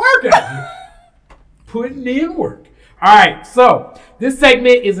got that work out here. Putting in work. All right, so this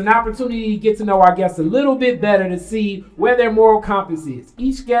segment is an opportunity to get to know our guests a little bit better to see where their moral compass is.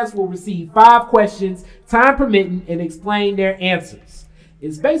 Each guest will receive 5 questions, time permitting, and explain their answers.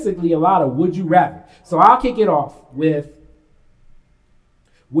 It's basically a lot of would you rather. So I'll kick it off with,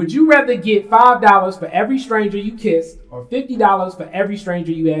 would you rather get $5 for every stranger you kissed or $50 for every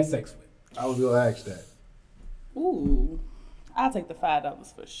stranger you had sex with? I was going to ask that. Ooh, I'll take the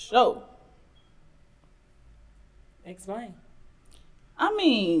 $5 for sure. Explain. I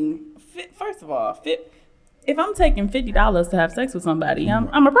mean, first of all, if I'm taking $50 to have sex with somebody,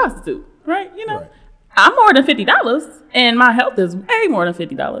 I'm a prostitute, right? You know, Right. I'm more than $50, and my health is way more than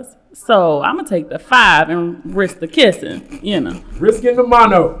 $50. So I'm gonna take the 5 and risk the kissing. You know, Risking the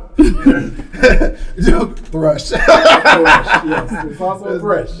mono. Thrush. Yes, it's also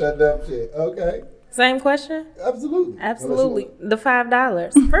thrush. That dumb shit. Okay. Same question? Absolutely. Absolutely. The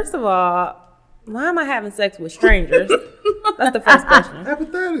 $5. First of all, why am I having sex with strangers? That's the first question.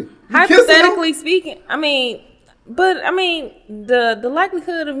 Hypothetically. Hypothetically speaking, the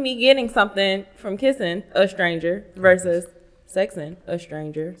likelihood of me getting something from kissing a stranger versus sexing a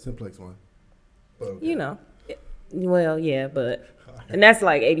stranger, Simplex one. Okay. you know, well, yeah, but, and that's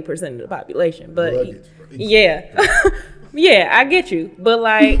like 80% of the population, but Luggage, bro. yeah, yeah, I get you, but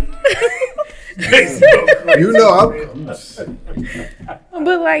like, You know,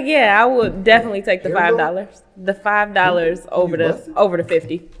 but like, yeah, I would definitely take the $5, the $5 over you busted? the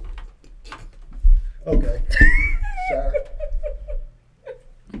 50. Okay. Sorry.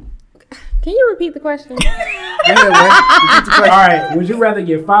 Can you repeat the question? Go ahead, Wayne. Repeat the All question. right, would you rather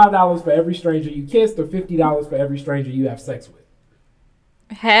get $5 for every stranger you kissed or $50 for every stranger you have sex with?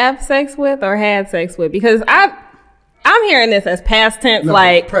 Have sex with or had sex with? Because I'm hearing this as past tense, No,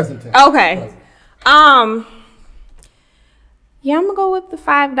 like present tense. Okay. Present. Yeah, I'm gonna go with the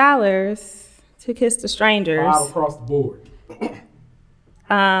 $5 to kiss the strangers. 5 across the board.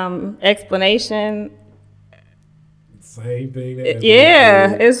 Explanation. Same thing. That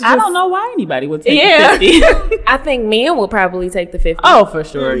Yeah, it's just, I don't know why anybody would take Yeah. the 50. I think men will probably take the 50. Oh, for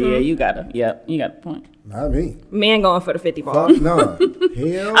sure. Yeah, you got a point. Not me. men going for the 50 ball. Fuck no.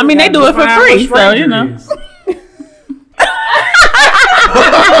 Hell. I mean, they do it for Define what free, so stranger you know. is.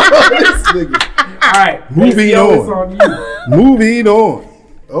 This nigga. All right, Moving Maceo, it's on. you. Moving on.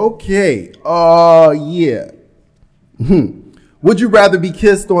 Okay. Yeah. Would you rather be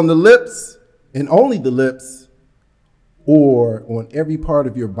kissed on the lips and only the lips, or on every part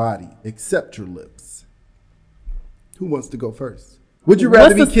of your body except your lips? Who wants to go first? Would you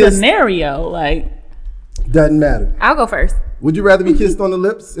rather What's be the kissed? scenario? Like, Doesn't matter. I'll go first. Would you rather be kissed on the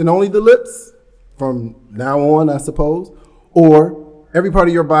lips and only the lips from now on, I suppose, or every part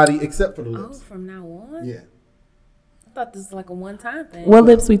of your body except for the Oh, lips? from now on? Yeah. I thought this was like a one-time thing. what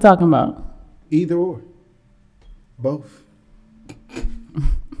lips we talking about? Either or. Both.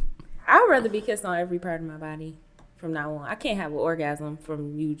 I'd rather be kissed on every part of my body from now on. I can't have an orgasm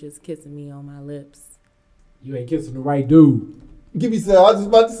from you just kissing me on my lips. You ain't kissing the right dude. Give me some. I was just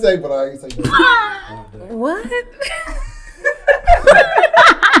about to say, but I ain't say that. What?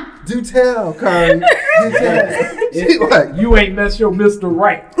 Do tell, Kari. Do tell. She like, You ain't messed your Mr.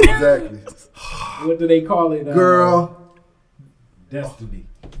 Right. exactly. What do they call it? Girl. Destiny.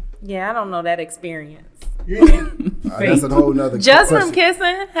 Yeah, I don't know that experience. That's a whole nother Just question. from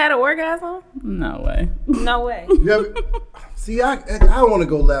kissing, had an orgasm? No way. No way. You ever- see, I don't want to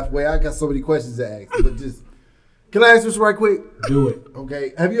go left way. I got so many questions to ask, but just can I ask this right quick? Do it.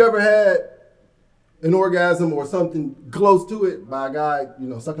 Okay. Have you ever had an orgasm or something close to it by a guy,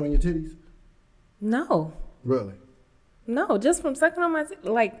 sucking on your titties? No. Really? No, just from sucking on my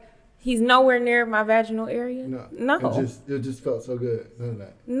like He's nowhere near my vaginal area. No. It just felt so good. None of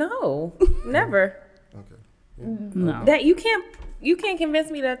that. No, never. Okay. No. That you can't convince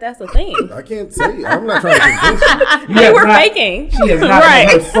me that that's a thing. I can't say. I'm not trying to convince you. They were faking. She is not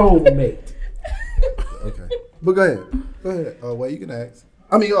her soulmate. Okay. But go ahead. Go ahead. Well, you can ask.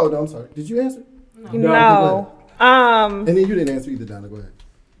 I mean, no, I'm sorry. Did you answer? No. And then you didn't answer either, Donna. Go ahead.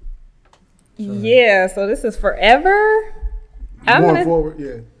 Yeah, so this is forever. Going forward,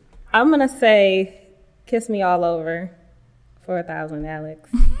 yeah. I'm gonna say, kiss me all over for 1,000, Alex.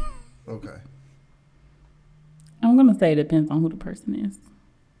 Okay. I'm gonna say it depends on who the person is.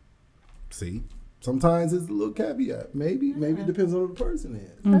 See, sometimes it's a little caveat. Maybe it depends on who the person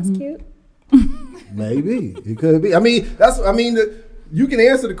is. That's cute. Maybe it could be. I mean, you can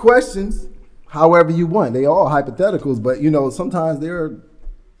answer the questions however you want. They all hypotheticals, but sometimes there are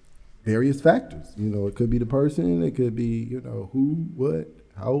various factors. It could be the person. It could be who, what,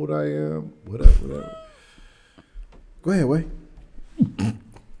 how old I am, whatever. Go ahead, Wade.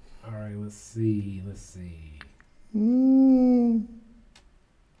 All right, let's see.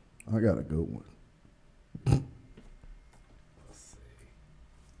 I got a good one. Let's see.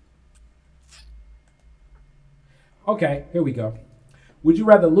 Okay, here we go. Would you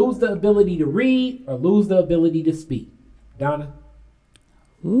rather lose the ability to read or lose the ability to speak? Donna?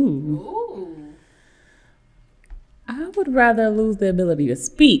 Ooh. I would rather lose the ability to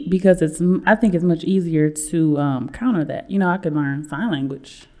speak because I think it's much easier to counter that. I could learn sign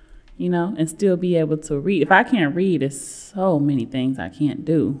language, and still be able to read. If I can't read, there's so many things I can't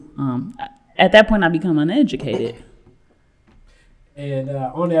do. At that point, I become uneducated. And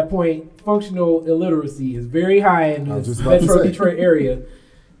on that point, functional illiteracy is very high in the Metro Detroit area.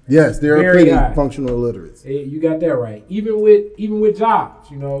 Yes, there are plenty of functional illiterates. You got that right. Even with jobs,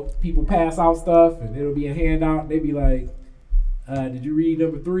 people pass out stuff and it'll be a handout. They be like, "Did you read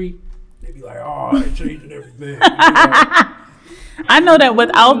number 3?" They be like, "Oh, they're changing everything." I know that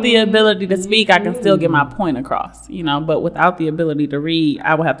without the ability to speak, I can still get my point across. But without the ability to read,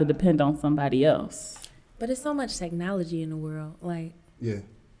 I would have to depend on somebody else. But there's so much technology in the world. Yeah.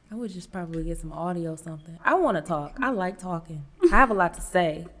 I would just probably get some audio or something. I want to talk. I like talking. I have a lot to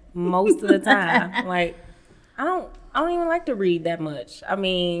say most of the time. I don't even like to read that much. I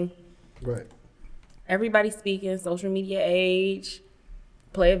mean, right. Everybody's speaking, social media age,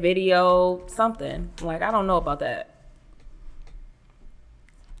 play a video, something. I don't know about that.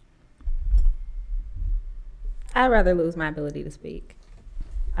 I'd rather lose my ability to speak.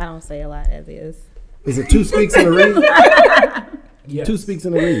 I don't say a lot as is. Is it 2 speaks and a read? Yes. 2 speaks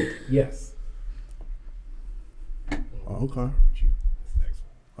and a read? Yes. Okay.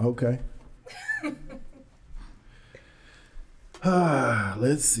 Okay.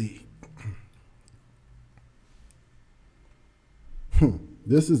 Let's see.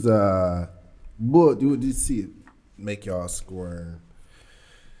 This is what do you see it make y'all squirm?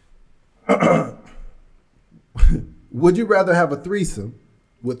 Would you rather have a threesome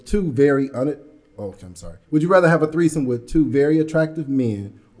with 2 Would you rather have a threesome with 2 very attractive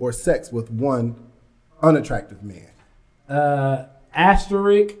men or sex with 1 unattractive man?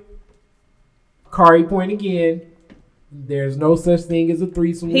 Asterisk. Kari point again. There's no such thing as a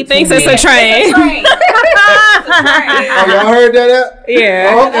threesome. He thinks it's a train. Oh, y'all heard that?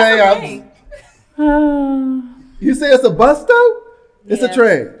 Yeah. Okay. You say it's a busto? It's a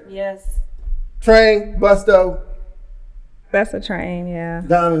train. Yes. Train, busto. That's a train, yeah.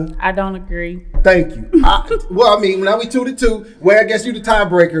 Donna. I don't agree. Thank you. Now we 2-2. Well, I guess you the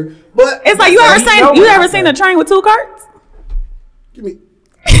tiebreaker. But it's like you ever seen a train with 2 carts? Give me.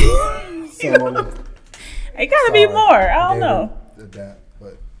 It gotta be more. I don't know.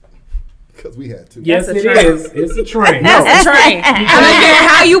 Because we had 2. Yes, it is. It's a train. That's a train. I don't care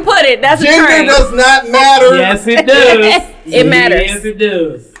how you put it. That's a train. Gender does not matter. Yes, it does. It matters. Yes, it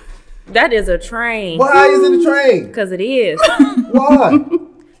does. That is a train. Why is it a train? Because it is. Why?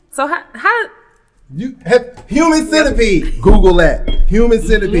 So how You have human centipede. Google that. Human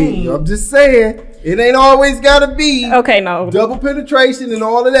centipede. I'm just saying, it ain't always gotta be Okay, no. double penetration and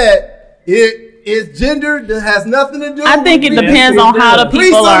all of that. It is gender that has nothing to do. I think it with depends on how the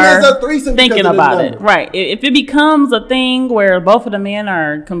people are threesome thinking because of the about it. number. Right. If it becomes a thing where both of the men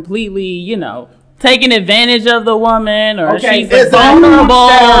are completely, taking advantage of the woman or she's vulnerable,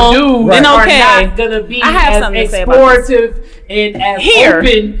 then okay. Are not gonna be I have as something to say about explorative and as Here.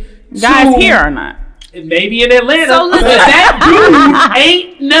 open. Guys here are not. Maybe in Atlanta, So listen- but that dude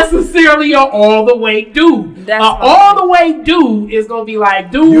ain't necessarily an all the way dude. That's All the way dude is gonna be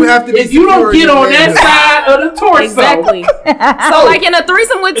like, dude, You have to be if you don't secure get in on your that manhood. side of the torso, Exactly. So like in a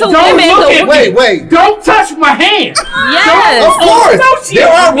threesome with two don't women, look at me. Wait. Don't touch my hand. yes. Of course, there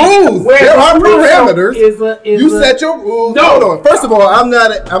are rules. Whereas There are a threesome parameters. is You a- set your rules. No. Hold on. First of all, I'm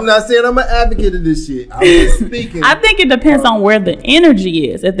not saying I'm an advocate of this shit. I'm just speaking. I think it depends on where the energy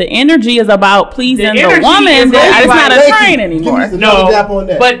is. If the energy is about pleasing The the energy woman, is then it's not a Thank you. train Give me anymore. some No, dap on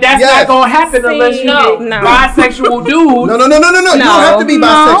that. but that's Yes. not gonna happen unless you no, get no. bisexual dudes. No. You don't have to be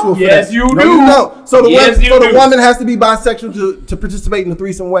bisexual for Yes, that. you No, do. you don't. So the Yes, woman, you so do. the woman has to be bisexual to participate in the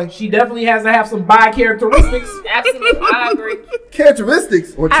threesome way. She definitely has to have some bi characteristics, Absolutely, I agree.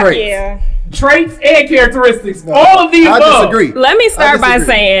 Characteristics or traits? Yeah. traits, and characteristics. All of the above. I disagree. Let me start by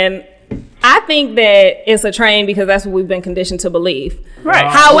disagree. saying I think that it's a train because that's what we've been conditioned to believe. Right.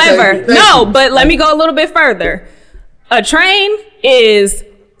 However, Okay, thank you. but let me go a little bit further. A train is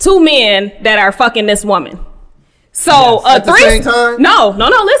two men that are fucking this woman. So At the same time? No,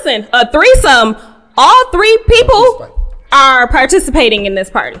 listen. A threesome, all three people are participating in this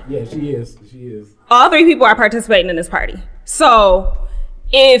party. Yeah, she is. All three people are participating in this party. So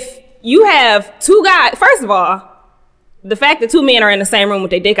if you have two guys, first of all, the fact that two men are in the same room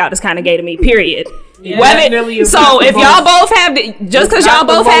with their dick out is kind of gay to me, period. definitely is So not if the y'all most- both have the, just because it's y'all not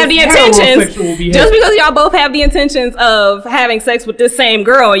the both have the most intentions, heterosexual behavior. just because y'all both have the intentions of having sex with this same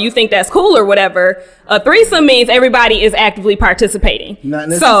girl and you think that's cool or whatever, a threesome means everybody is actively participating. Not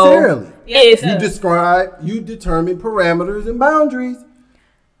necessarily. So if You determine parameters and boundaries.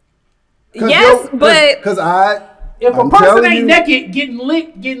 yes, but because If a I'm person telling ain't you- naked, getting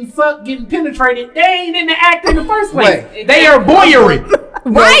licked, getting sucked, getting penetrated, they ain't in the act in the first place. Wait. They are voyeuring.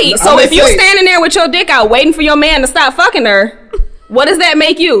 right. So I'm if you saying- standing there with your dick out waiting for your man to stop fucking her, what does that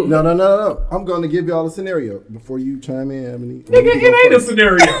make you? No. I'm going to give y'all a scenario before you chime in, Emily. Nigga, it ain't a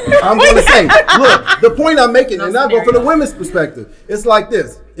scenario. I'm going to say, look, the point I'm making, and I go from the women's perspective, it's like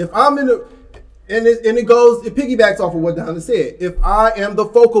this. If I'm in the, and it piggybacks off of what Donna said. If I am the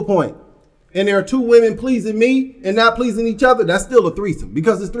focal point, and there are two women pleasing me and not pleasing each other, that's still a threesome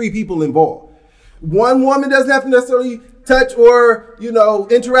because there's three people involved. One woman doesn't have to necessarily touch or,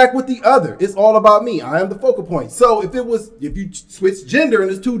 interact with the other. It's all about me. I am the focal point. So if you switch gender and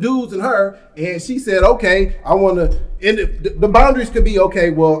there's two dudes and her, and she said, okay, I want to, and the boundaries could be, okay,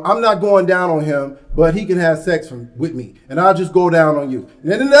 well, I'm not going down on him, but he can have sex with me, and I'll just go down on you.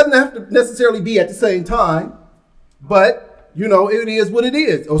 And it doesn't have to necessarily be at the same time, but it is what it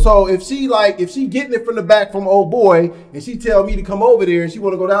is. So if she getting it from the back from old boy and she tell me to come over there and she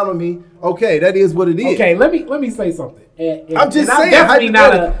want to go down on me, okay, that is what it is. Okay, let me say something. And I'm just I'm saying, definitely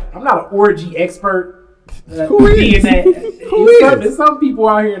hypothetically. I'm not an orgy expert. Who is? Who is? There's some people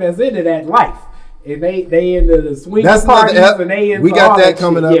out here that's into that life. And they into the swinging That's parties another and they into we got all that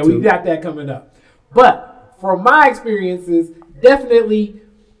coming shit. up, Yeah, too. we got that coming up. But from my experiences, definitely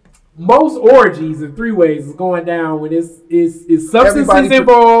most orgies and three-ways is going down when it's substances Everybody-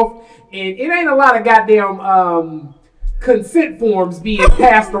 involved, and it ain't a lot of goddamn consent forms being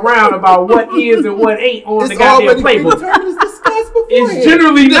passed around about what is and what ain't on the It's goddamn already playbook. predetermined. It's discussed beforehand. It's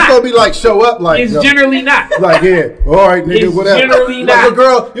generally You just not. gonna be like, show up like. It's yo, generally not. like, yeah, all right, nigga, It's whatever. generally Like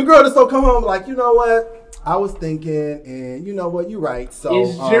not. your girl just don't come home like, you know what? I was thinking, and you know what? You're right. So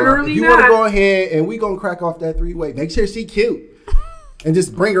It's generally if you want to not. go ahead and we gonna crack off that three-way, make sure she cute, and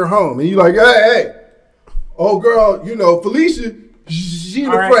just bring her home. And you like, hey, oh girl, Felicia, she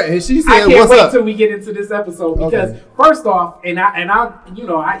in the All right. front, and she I said, can't "What's wait up?" till we get into this episode because Okay. first off, when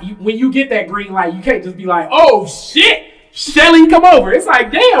you get that green light, you can't just be like, "Oh shit, Shelly, come over." It's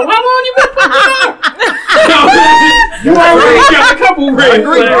like, damn, how long you been putting it on? You already got a couple rings.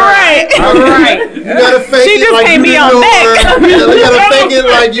 Right. Right. You gotta fake She it just like can't you be didn't on know deck. her. You gotta fake it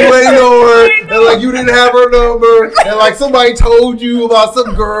like you ain't know her, and like you didn't have her number, and like somebody told you about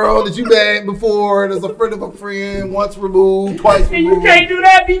some girl that you met before, and is a friend of a friend, once removed, twice And you removed. can't do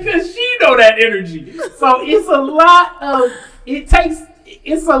that because she know that energy. So it's a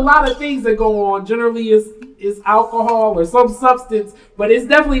lot of things that go on. Generally, it's alcohol or some substance, but it's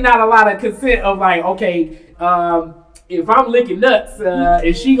definitely not a lot of consent of like, okay, if I'm licking nuts,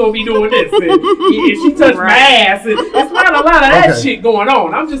 and she gonna be doing this, and if she touch my ass, and it's not a lot of that Okay. shit going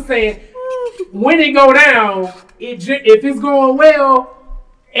on. I'm just saying, when it go down, if it's going well,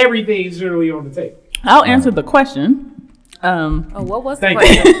 everything's generally on the table. I'll answer the question. What was the Thank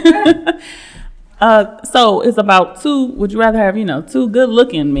question? So it's about two. Would you rather have, two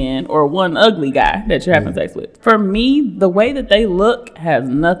good-looking men or one ugly guy that you're having sex with? For me, the way that they look has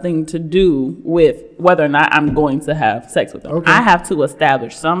nothing to do with whether or not I'm going to have sex with them. Okay. I have to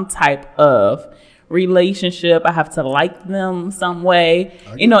establish some type of relationship. I have to like them some way,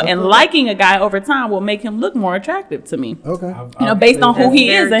 and liking a guy over time will make him look more attractive to me. Okay. Based on who he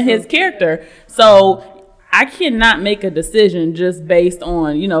is very and his character. So I cannot make a decision just based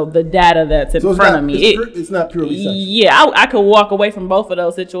on, the data that's in front of me. It's not purely sexual. Yeah, I could walk away from both of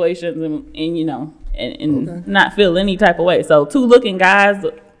those situations and not feel any type of way. So 2 looking guys,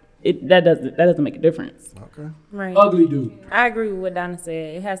 that doesn't make a difference. Okay. Right. Ugly dude. I agree with what Donna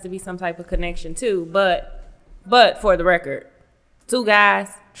said. It has to be some type of connection too. But for the record, 2 guys,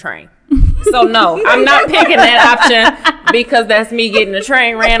 train. So no, I'm not picking that option because that's me getting the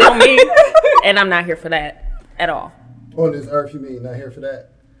train ran on me, and I'm not here for that at all. On this earth, you mean not here for that?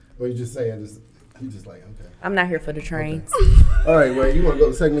 Or you just saying you just like, okay. I'm not here for the trains. Okay. All right, wait, you want to go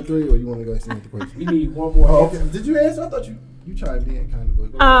to segment 3 or you want to go to segment 3? We need one more. Oh, okay. Did you answer? I thought you chimed in kind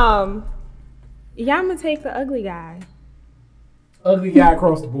of. Yeah, I'm gonna take the ugly guy. Ugly guy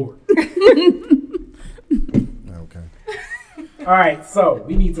across the board. Okay. All right, so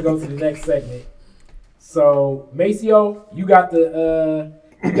we need to go to the next segment. So Maceo, you got the,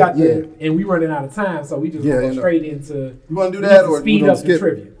 and we running out of time, so we just go straight into. You want to do that or speed up the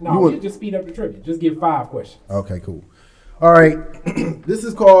trivia? No, we just speed up the trivia. Just give 5 questions. Okay, cool. All right, this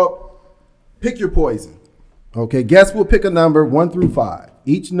is called Pick Your Poison. Okay, guests will pick a number 1 through 5,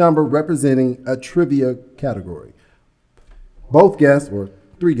 each number representing a trivia category. Both guests, or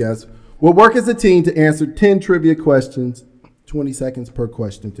 3 guests, will work as a team to answer 10 trivia questions, 20 seconds per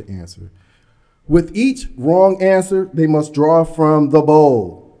question to answer. With each wrong answer, they must draw from the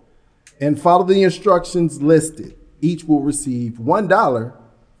bowl and follow the instructions listed. Each will receive $1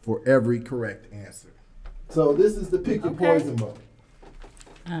 for every correct answer. So this is the Pick Your Poison bowl.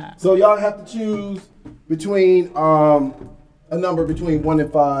 So y'all have to choose between a number between 1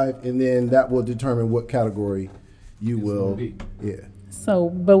 and 5, and then that will determine what category you will. Yeah. So,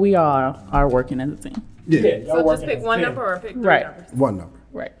 but we all are working as a team. Yeah. So just pick one number or pick 3 numbers. 1 number.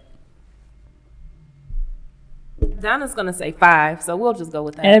 Right. Donna's gonna say 5, so we'll just go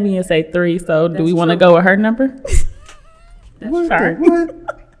with that. Abby will say 3. So, do we want to true. go with her number? Sorry. What?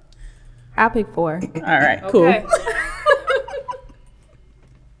 I'll pick 4. All right. Cool. Okay.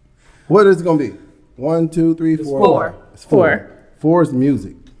 What is it gonna be? 1, 2, 3, 4. 4. It's 4. 4 is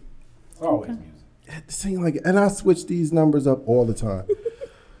music. It's always music. It seems like, and I switch these numbers up all the time.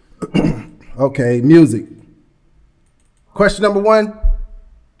 Okay, music. Question number 1.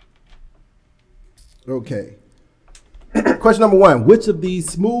 Okay. Question number 1. Which of these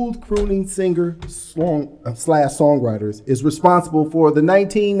smooth crooning singer slash songwriters is responsible for the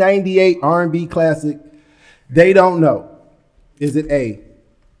 1998 R&B classic They Don't Know? Is it A,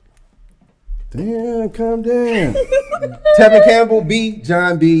 Damn, come down, Tevin Campbell, B,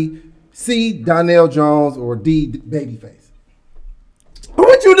 John B, C, Donnell Jones, or D, Babyface?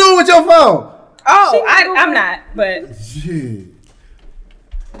 What you doing with your phone? Oh, I'm not, but Shit.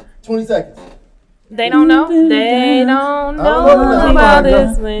 20 seconds. They don't know. They don't know about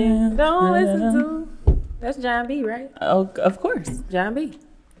this man. Don't listen to. That's John B, right? Oh, of course. John B.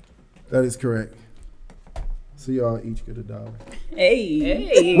 That is correct. So y'all each get $1.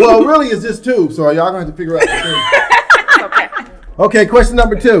 Hey. Well, really, it's just 2, so y'all gonna have to figure out the thing. Okay, question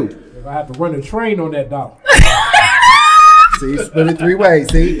number 2. If I have to run a train on that $1. See, split it 3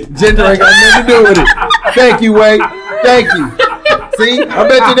 ways. See, gender ain't got nothing to do with it. Thank you, Wade. Thank you. See, I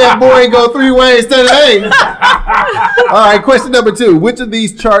bet you that boy ain't go 3 ways instead of 8. All right, question number 2. Which of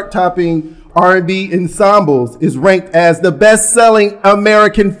these chart-topping R&B ensembles is ranked as the best-selling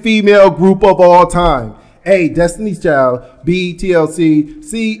American female group of all time? A, Destiny's Child, B, TLC,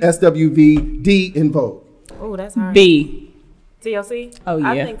 C, SWV, D, In Vogue. Oh, that's hard. B. TLC? Oh, yeah.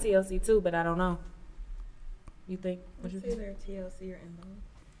 I think TLC too, but I don't know. You think? What you think? either TLC or In Vogue.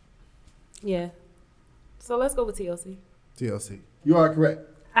 Yeah. So let's go with TLC. TLC. You are correct.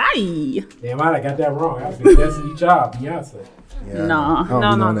 Hi. Damn, I got that wrong. I think Destiny Child, Beyonce. Yeah, Nah. I don't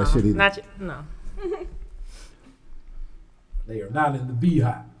be knowing that shit either. Not you. No. They are not in the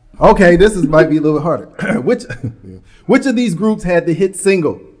beehive. Okay, this might be a little bit harder. Which of these groups had the hit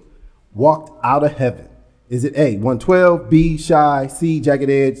single "Walked Out of Heaven"? Is it A, 112, B, Shy, C, Jagged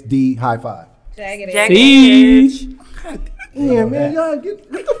Edge, D, High Five? Jagged Jagged Edge. Yeah, man, y'all get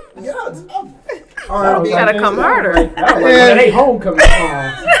y'all. You gotta come harder. That ain't homecoming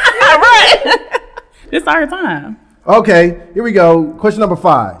songs. It's our time. Okay, here we go. Question number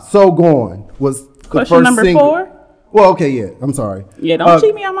 5. So Gone was the Question first number single. 4. Well, okay, yeah. I'm sorry. Yeah, don't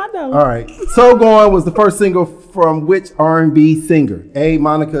cheat me on my dollar. All right. So Gone was the first single from which R&B singer? A,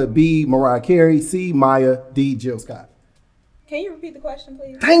 Monica, B, Mariah Carey, C, Maya, D, Jill Scott. Can you repeat the question,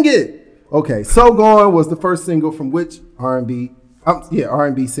 please? Dang it. Okay, So Gone was the first single from which R&B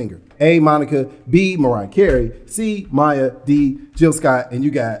R&B singer. A, Monica. B, Mariah Carey. C, Maya. D, Jill Scott. And you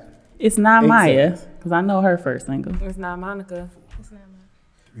got It's not 8 Maya, seconds. because I know her first single. It's not Monica.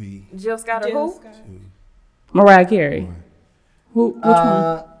 3. Jill Scott or who? Mariah Carey. Which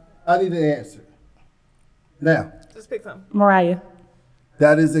one? I need an answer. Now, Just pick something. Mariah.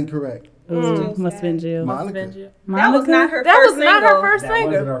 that is incorrect. Must have been Jill. Monica. That was not her That first was not her single. first That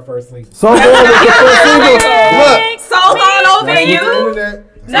wasn't single. our first single. So good with the first single. Look. So gone over That's you. what the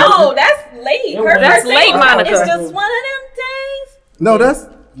internet- No, that's late. Her That's first late, single. Monica. It's just one of them days. No, that's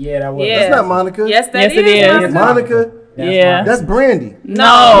Yeah, that was. Yeah. that's not Monica. Yes, that Yes, it is. is. Monica. Monica. That's Yeah. Monica. That's Brandy.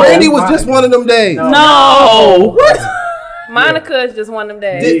 No. Brandy that's was just Monica. one of them days. No. Monica is just one of them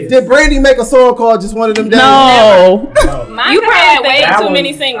days. Did Brandy make a song called Just One of Them Days? No. Monica You had probably way think- too That many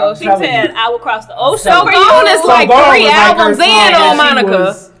was- singles. She I'm telling said, you. "I will cross the ocean." So for Gone you. is like Gone 3 was like her albums song in that on she Monica.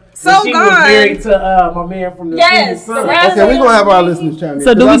 was- So that she was Gone. married to my man from the Yes. Sun. Right. Okay, we're gonna have our listeners chime in.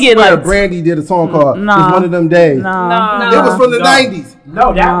 So do 'cause we I get, swear like, Brandy did a song called Nah. Just One of Them Days? No. It was from the No. 90s.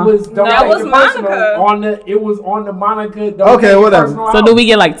 No, that was don't That take was it personal. Monica. On the it was on the Monica. Don't Okay, take it whatever. personal So do album. we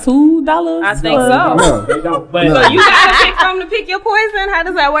get like $2? I think for- so. No. They don't. But No. You gotta pick from to pick your poison. How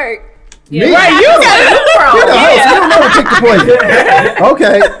does that work? Me? Right, you You're the host. You don't know to pick the poison.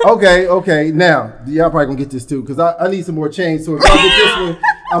 Okay. Now, y'all probably gonna get this too, because I need some more change. So if y'all get this one,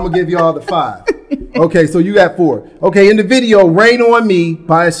 I'm gonna give y'all the 5. Okay, so you got 4. Okay, in the video, Rain on Me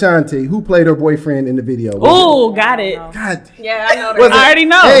by Ashanti, who played her boyfriend in the video? Ooh, got it. God. Yeah, I know Was that. it I already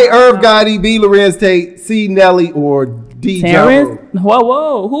know. A, Irv Gotti, B, Lorenz Tate, C, Nelly, or D, Ja Terrence? Rule?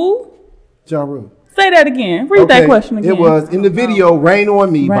 Whoa. Who? Ja Rule. Say that again. Read that question again. It was in the video Rain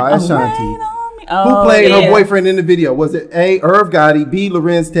on Me by Ashanti. Rain on me. Who Oh, played yeah. her boyfriend in the video? Was it A, Irv Gotti, B,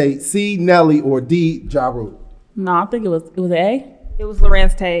 Lorenz Tate, C, Nelly, or D, Ja Rule? No, I think it was A. It was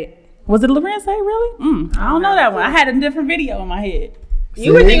Lorenz Tate. Was it Lorenz A really? I don't know that one. I had a different video in my head.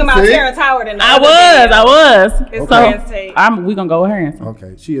 You were thinking about See? Terrence Howard and the I other was. video. It's So Lorenz Tate. we gonna go with her answer.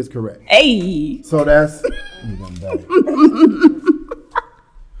 Okay, she is correct. Hey. So that's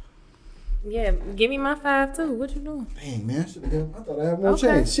Yeah, give me my 5 too. What you doing? dang man, I thought I had more Okay.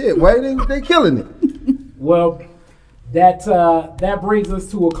 change. Shit, why they killing it? well, that brings us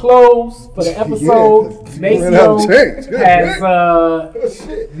to a close for the episode. Ran out of change. Good has Shit.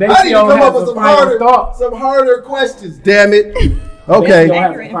 I need to Maceo come up has with a final thought. some harder questions. Damn it. Okay. Maceo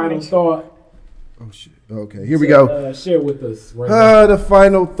has a final thought. Oh shit. Okay, here we go. Share with us. Right now. The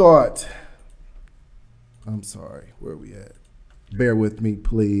final thought. I'm sorry. Where are we at? Bear with me,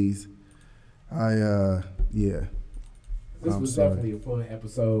 please. Yeah. This I'm was sorry. definitely a fun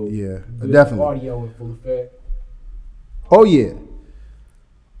episode. Yeah, Good definitely. Audio in full effect. Oh yeah.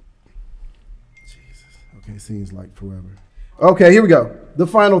 Jesus. Okay, seems like forever. Okay, here we go. The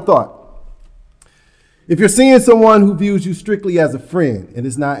final thought. If you're seeing someone who views you strictly as a friend and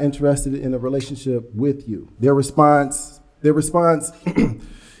is not interested in a relationship with you, their response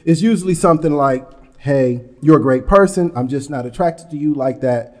is usually something like, "Hey, you're a great person. I'm just not attracted to you like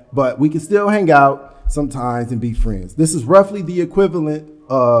that, but we can still hang out sometimes and be friends." This is roughly the equivalent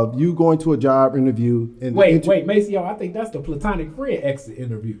of you going to a job interview and Wait, Maceo, I think that's the platonic friend exit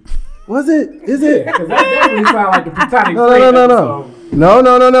interview. Was it? Is it? Because that definitely sounds like the platonic No, friend no. episode.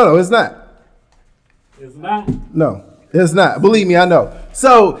 No, it's not. It's not. No, it's not. Believe me, I know.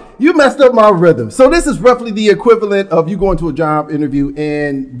 So you messed up my rhythm. So this is roughly the equivalent of you going to a job interview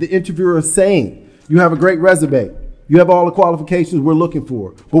and the interviewer is saying, "You have a great resume. You have all the qualifications we're looking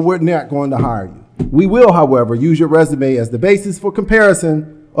for, but we're not going to hire you. We will, however, use your resume as the basis for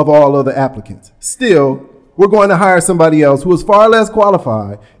comparison of all other applicants. Still, we're going to hire somebody else who is far less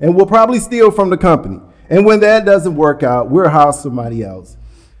qualified and will probably steal from the company. And when that doesn't work out, we'll hire somebody else.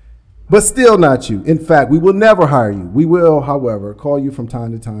 But still not you. In fact, we will never hire you. We will, however, call you from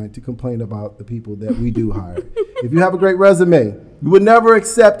time to time to complain about the people that we do hire. If you have a great resume, you would never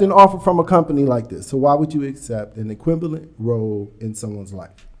accept an offer from a company like this. So why would you accept an equivalent role in someone's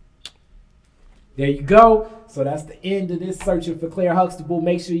life?" There you go. So that's the end of this Searching for Claire Huxtable.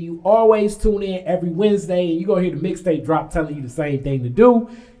 Make sure you always tune in every Wednesday and you're going to hear the mixtape drop telling you the same thing to do.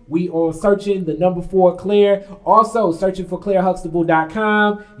 We on Searching the number 4 Claire. Also,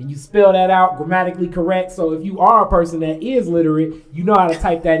 searchingforclairehuxtable.com, and you spell that out grammatically correct. So if you are a person that is literate, you know how to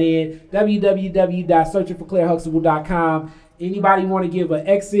type that in. www.searchingforclairehuxtable.com. Anybody want to give an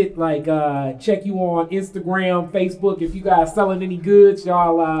exit, like check you on Instagram, Facebook. If you guys selling any goods,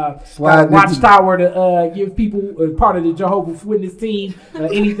 y'all got a watchtower to give people part of the Jehovah's Witness team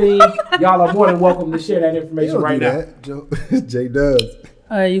anything. Y'all are more than welcome to share that information right now. Jay does.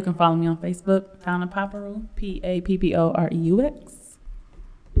 You can follow me on Facebook, Donna Papparoux, Papporeux.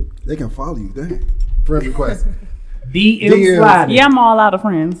 They can follow you. Dang. Friend request. DM sliding. Yeah, I'm all out of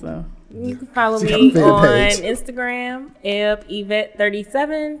friends, so. You can follow She got me a fan on page. Instagram,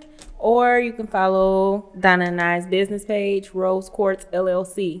 Yvette37, or you can follow Donna and I's business page, Rose Quartz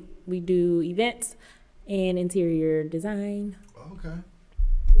LLC. We do events and interior design. Okay.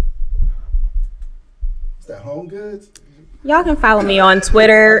 Is that Home Goods? Y'all can follow me on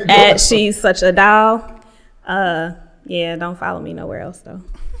Twitter at She's Such a Doll. Yeah, don't follow me nowhere else though.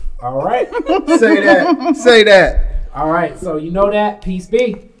 All right. Say that. Say that. All right. So you know that. Peace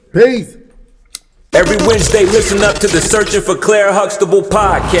be. Peace. Every Wednesday, listen up to the Searching for Claire Huxtable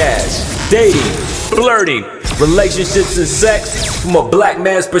podcast. Dating, flirting, relationships, and sex from a black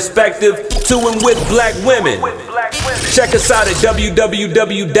man's perspective to and with black women. Check us out at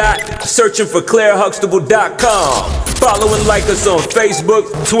www.searchingforclairehuxtable.com. Follow and like us on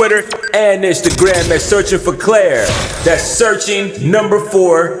Facebook, Twitter, and Instagram at Searching for Claire. That's searching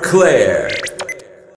 #4 Claire.